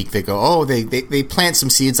landslide week. They go, oh, they plant some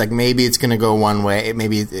seeds, like maybe it's going to go one way,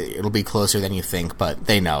 maybe it'll be closer than you think, but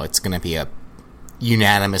they know it's going to be a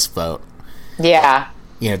unanimous vote. Yeah.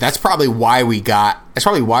 That's probably why we got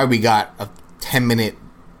a 10-minute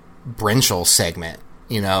Brenchel segment,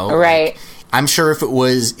 Right. Like, I'm sure if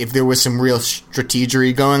there was some real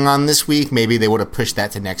strategery going on this week, maybe they would have pushed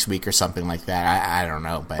that to next week or something like that. I don't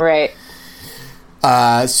know. But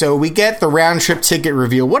right. So we get the round trip ticket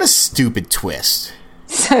reveal. What a stupid twist.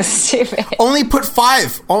 So stupid. Only put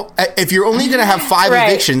 5. If you're only going to have 5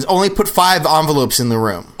 evictions, only put 5 envelopes in the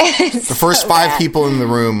room. The first 5 people in the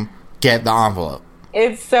room get the envelope.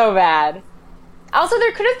 It's so bad. Also,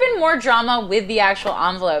 there could have been more drama with the actual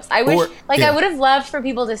envelopes. I wish, I would have loved for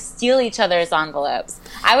people to steal each other's envelopes.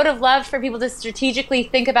 I would have loved for people to strategically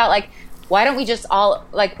think about, like, why don't we just all,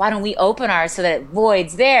 like, why don't we open ours so that it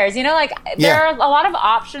voids theirs? You know, like, there are a lot of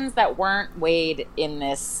options that weren't weighed in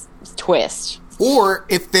this twist. Or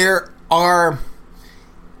if there are,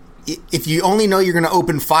 if you only know you're going to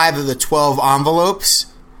open 5 of the 12 envelopes,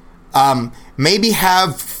 maybe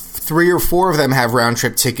have 3 or 4 of them have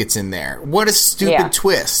round-trip tickets in there. What a stupid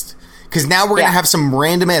twist. Because now we're going to have some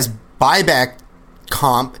random-ass buyback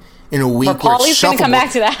comp in a week. But Paulie's going to come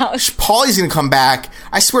back to the house. Paulie's going to come back.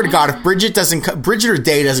 I swear to God, if Bridget or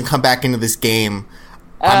Day doesn't come back into this game,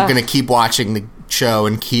 I'm going to keep watching the show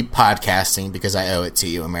and keep podcasting because I owe it to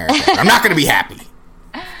you, America. I'm not going to be happy.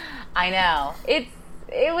 I know. It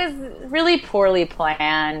was really poorly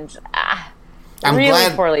planned.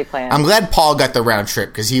 Poorly planned. I'm glad Paul got the round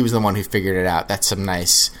trip because he was the one who figured it out. That's some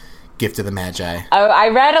nice gift of the Magi. I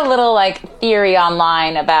read a little theory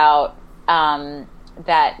online about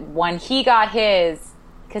that when he got his,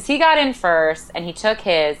 because he got in first and he took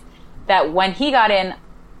his, that when he got in,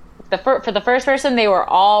 for the first person, they were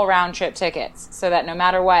all round trip tickets, so that no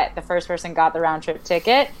matter what, the first person got the round trip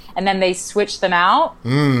ticket, and then they switched them out.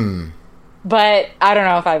 But I don't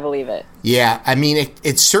know if I believe it. Yeah, I mean,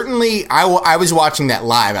 it's certainly. I was watching that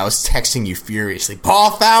live. I was texting you furiously. Paul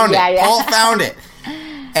found it. Yeah. Paul found it.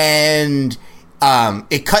 And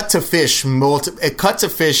it cut to fish. It cut to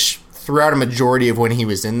fish throughout a majority of when he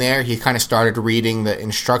was in there. He kind of started reading the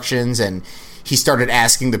instructions and he started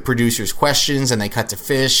asking the producers questions, and they cut to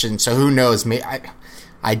fish. And so who knows?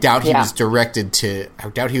 I doubt he was directed to. I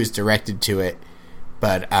doubt he was directed to it.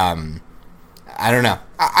 But I don't know.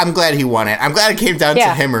 I'm glad he won it. I'm glad it came down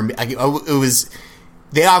to him. Or it was.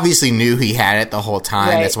 They obviously knew he had it the whole time.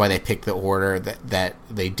 Right. That's why they picked the order that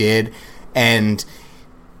they did. And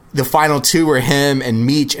the final 2 were him and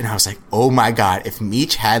Meech, and I was like, oh my God, if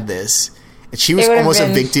Meech had this, and she was almost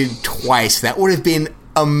evicted twice, that would have been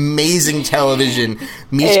amazing television.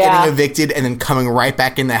 Meech getting evicted and then coming right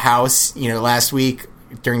back in the house, last week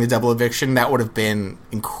during the double eviction, that would have been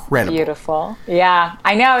incredible. Beautiful. Yeah,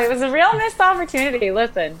 I know. It was a real missed opportunity.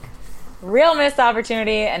 Listen, real missed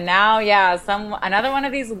opportunity, and now, another one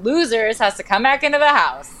of these losers has to come back into the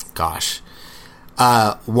house. Gosh.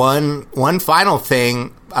 One final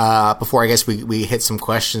thing before I guess we hit some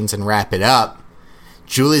questions and wrap it up.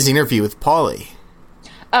 Julie's interview with Paulie.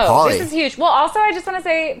 Oh, This is huge. Well, also I just want to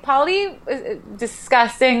say Paulie was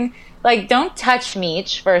disgusting. Don't touch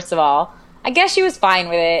Meech, first of all. I guess she was fine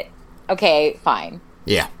with it. Okay, fine.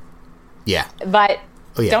 Yeah. But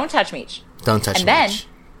don't touch Meech. Don't touch Meech. And then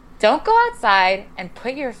don't go outside and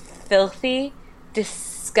put your filthy,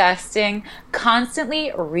 disgusting,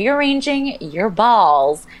 constantly rearranging your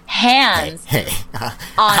balls, hands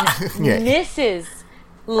on Mrs.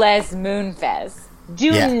 Les Moonves.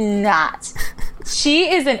 Do not.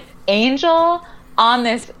 She is an angel on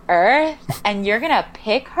this earth, and you're going to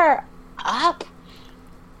pick her up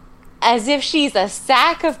as if she's a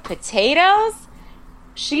sack of potatoes?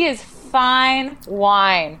 She is fine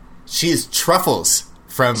wine. She is truffles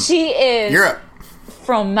from Europe.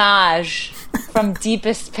 Fromage from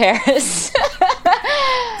deepest Paris.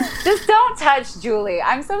 Just don't touch Julie.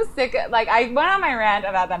 I'm so sick. I went on my rant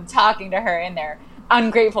about them talking to her in their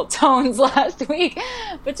ungrateful tones last week,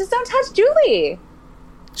 but just don't touch Julie.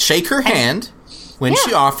 Shake her hand when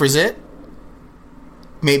she offers it.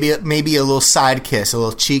 Maybe a little side kiss, a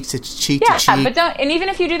little cheek to cheek. Yeah, but don't. And even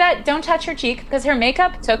if you do that, don't touch her cheek because her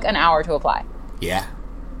makeup took an hour to apply. Yeah,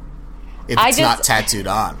 if it's not tattooed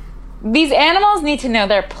on. These animals need to know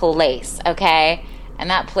their place, okay?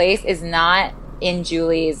 And that place is not in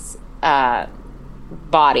Julie's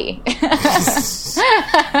body.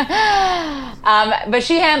 But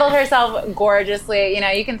she handled herself gorgeously.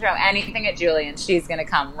 You can throw anything at Julie and she's going to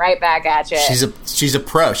come right back at you. She's a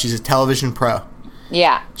pro. She's a television pro.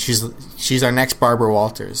 Yeah. She's our next Barbara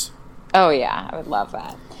Walters. Oh yeah, I would love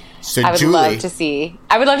that. So I would love to see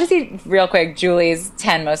real quick Julie's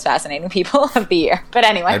 10 most fascinating people of the year. But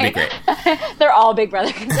anyway, that'd be great. They're all Big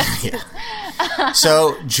Brother contestants.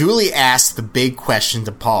 So Julie asked the big question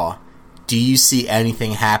to Paul: do you see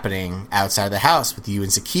anything happening outside the house with you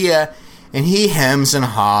and Zakiya? And he hems and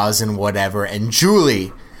haws and whatever. And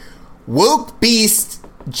Julie, woke beast.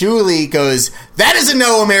 Julie goes, that is a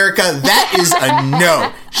no, America. That is a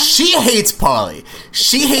no. She hates Paulie.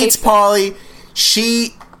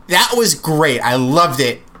 That was great. I loved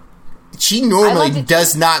it. She normally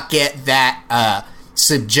does not get that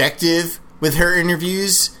subjective with her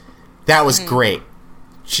interviews. That was great.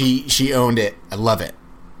 She owned it. I love it.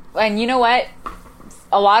 And you know what?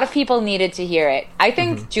 A lot of people needed to hear it. I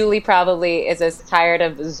think Julie probably is as tired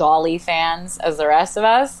of Zolly fans as the rest of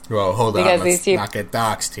us. Well, hold on. Let's not get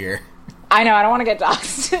doxxed here. I know. I don't want to get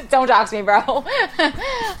doxxed. Don't dox me, bro.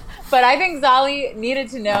 But I think Zali needed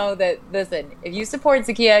to know that, listen, if you support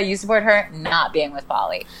Zakiya, you support her not being with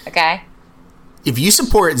Paulie, okay? If you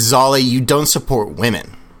support Zali, you don't support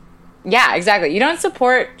women. Yeah, exactly. You don't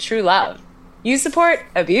support true love. You support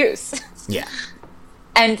abuse. Yeah.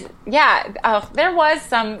 And, there was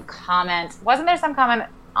some comment. Wasn't there some comment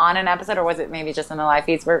on an episode, or was it maybe just in the live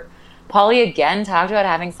feeds, where Paulie again talked about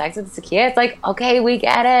having sex with Zakiya? It's like, okay, we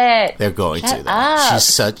get it. They're going Shut to, though.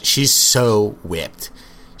 up. She's so whipped.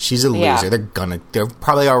 She's a loser. Yeah. They've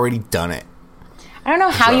probably already done it. I don't know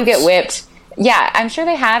how you get whipped. Yeah, I'm sure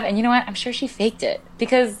they have. And you know what? I'm sure she faked it.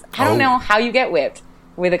 Because I don't know how you get whipped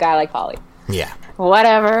with a guy like Paulie. Yeah.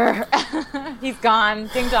 Whatever. He's gone.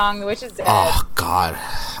 Ding dong. The witch is dead. Oh, God.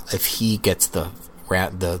 If he gets the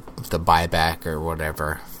buyback or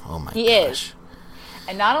whatever. Oh, my gosh. He is.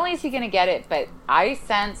 And not only is he going to get it, but I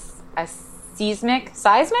sense a seismic.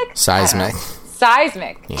 Seismic.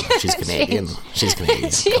 Yeah, she's Canadian. She's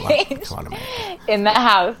Canadian. Come on, America. In the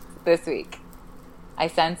house this week. I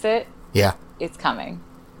sense it. Yeah. It's coming.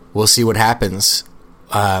 We'll see what happens.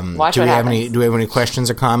 Do we have any questions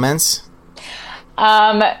or comments?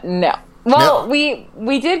 No. Well, No. we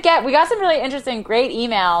got some really interesting, great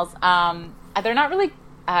emails. They're not really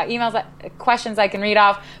questions I can read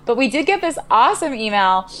off, but we did get this awesome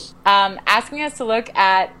email asking us to look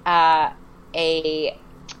at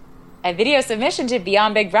a video submission to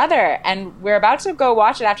Beyond Big Brother, and we're about to go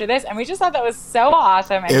watch it after this, and we just thought that was so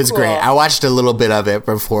awesome and It was cool. great. I watched a little bit of it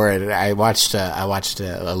before it. I watched a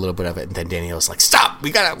little bit of it, and then Danielle was like, "Stop! We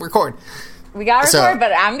gotta record." We got to record,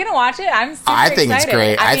 but I'm gonna watch it. I'm super I think excited. it's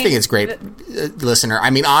great. I think it's great, listener. I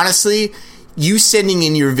mean, honestly, you sending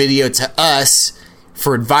in your video to us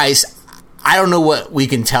for advice, I don't know what we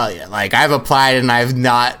can tell you. Like, I've applied and I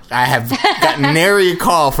have gotten nary a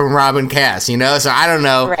call from Robin Cass, so I don't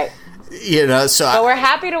know. Right. But we're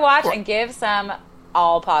happy to watch and give some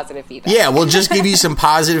all positive feedback. Yeah, we'll just give you some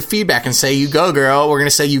positive feedback and say, you go, girl. We're going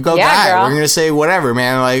to say, you go, guy. Girl. We're going to say, whatever,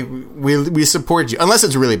 man. Like, we support you. Unless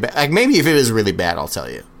it's really bad. Like, maybe if it is really bad, I'll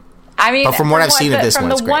tell you. I mean, but from what I've seen of this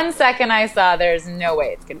one, it's from great. the 1 second I saw, there's no way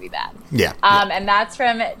it's going to be bad. Yeah. And that's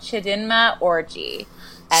from Chidinma Orgy.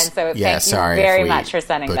 And so thank you very much for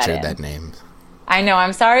sending that in. Butchered that name. I know.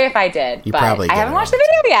 I'm sorry if I did. You but probably I haven't did. watched the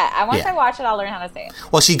video yet. Once I watch it, I'll learn how to say it.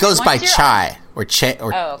 Well, she goes by Chai or Che.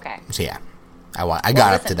 Or, oh, okay. So yeah, I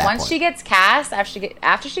got up to that point. Once she gets cast,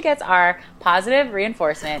 after she gets our positive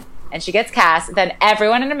reinforcement, and she gets cast, then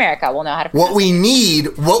everyone in America will know how to pronounce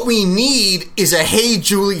What we need is a Hey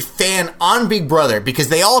Julie fan on Big Brother, because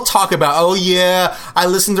they all talk about, oh yeah, I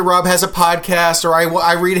listen to Rob Has a Podcast, or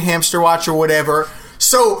I read Hamster Watch or whatever.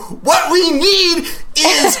 So what we need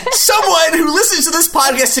is someone who listens to this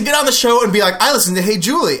podcast to get on the show and be like, I listen to Hey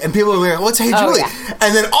Julie. And people will be like, what's Hey Julie? Yeah.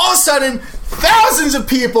 And then all of a sudden, thousands of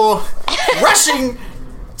people rushing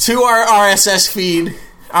to our RSS feed.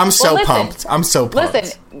 I'm so pumped. I'm so pumped.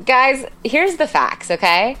 Listen, guys, here's the facts,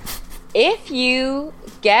 okay? If you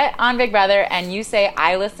get on Big Brother and you say,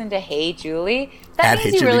 I listen to Hey Julie, that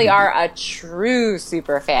means you really are a true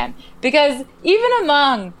super fan. Because even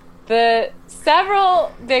among the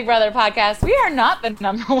several Big Brother podcasts, we are not the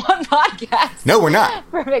number one podcast. No, we're not.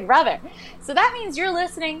 For Big Brother. So that means you're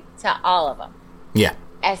listening to all of them. Yeah.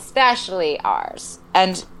 Especially ours.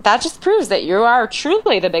 And that just proves that you are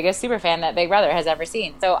truly the biggest super fan that Big Brother has ever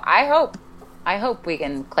seen. So I hope we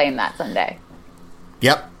can claim that someday.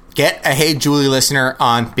 Yep. Get a Hey Julie listener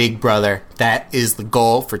on Big Brother. That is the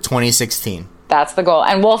goal for 2016. That's the goal.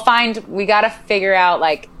 And we got to figure out,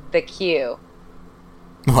 like, the cue.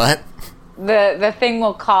 What? The thing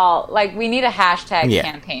we'll call, like, we need a hashtag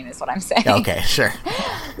campaign is what I'm saying. Okay, sure.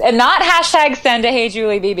 And not hashtag send a Hey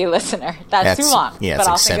Julie BB listener. That's too long. Yeah, but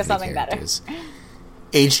like I'll think of something characters. better.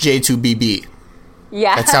 HJ2BB.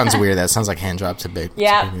 Yeah. That sounds weird. That sounds like hand job to Big.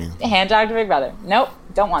 Yeah, hand job to Big Brother. Nope,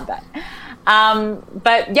 don't want that.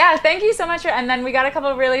 But yeah, thank you so much. And then we got a couple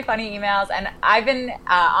of really funny emails, and I've been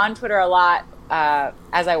on Twitter a lot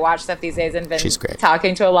as I watch stuff these days, and been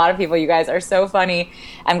talking to a lot of people. You guys are so funny.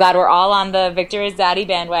 I'm glad we're all on the Victor is Daddy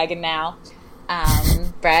bandwagon now.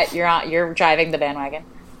 Brett, you're driving the bandwagon.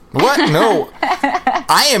 What? No.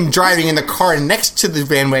 I am driving in the car next to the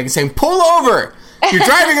bandwagon saying, pull over! You're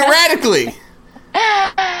driving erratically!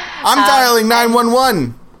 I'm dialing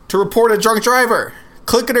 911 to report a drunk driver.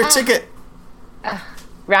 Click it or ticket.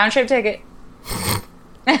 Round trip ticket.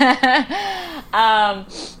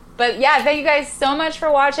 But yeah, thank you guys so much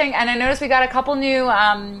for watching. And I noticed we got a couple new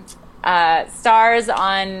stars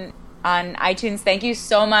on iTunes. Thank you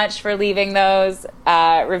so much for leaving those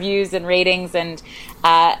reviews and ratings and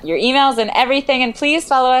your emails and everything. And please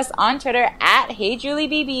follow us on Twitter at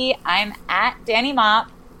HeyJulieBB. I'm at Danny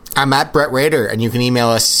Mop. I'm at Brett Rader, and you can email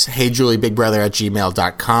us,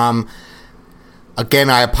 heyjuliebigbrother@gmail.com. Again,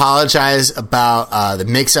 I apologize about the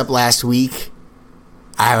mix-up last week.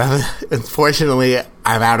 Unfortunately,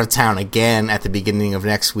 I'm out of town again at the beginning of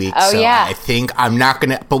next week. Oh, so yeah. I think I'm not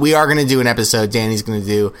going to... But we are going to do an episode. Danny's going to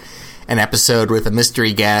do an episode with a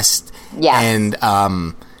mystery guest. Yes. And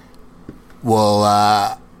we'll,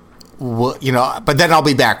 but then I'll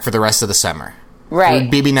be back for the rest of the summer. Right.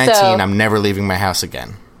 For BB19, So, I'm never leaving my house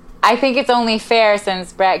again. I think it's only fair,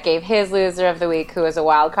 since Brett gave his loser of the week, who was a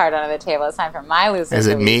wild card under the table. It's time for my loser Is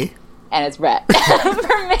of the it week. me? And it's Brett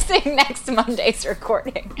for missing next Monday's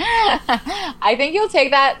recording. I think you'll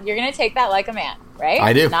take that. You're going to take that like a man, right?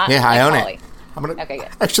 I do. Not Yeah, like I own Holly. it. I'm gonna, Okay, good.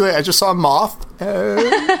 Actually, I just saw a moth.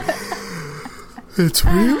 It's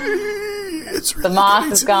really The moth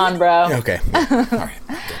good. is gone, bro. Okay. Yeah. All right.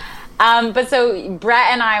 But so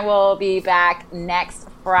Brett and I will be back next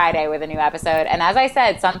Friday with a new episode. And as I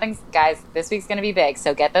said, guys, this week's going to be big.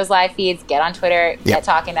 So get those live feeds, get on Twitter, get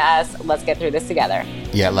talking to us. Let's get through this together.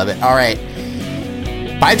 Yeah, love it. All right.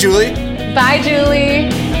 Bye, Julie. Bye,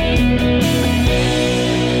 Julie.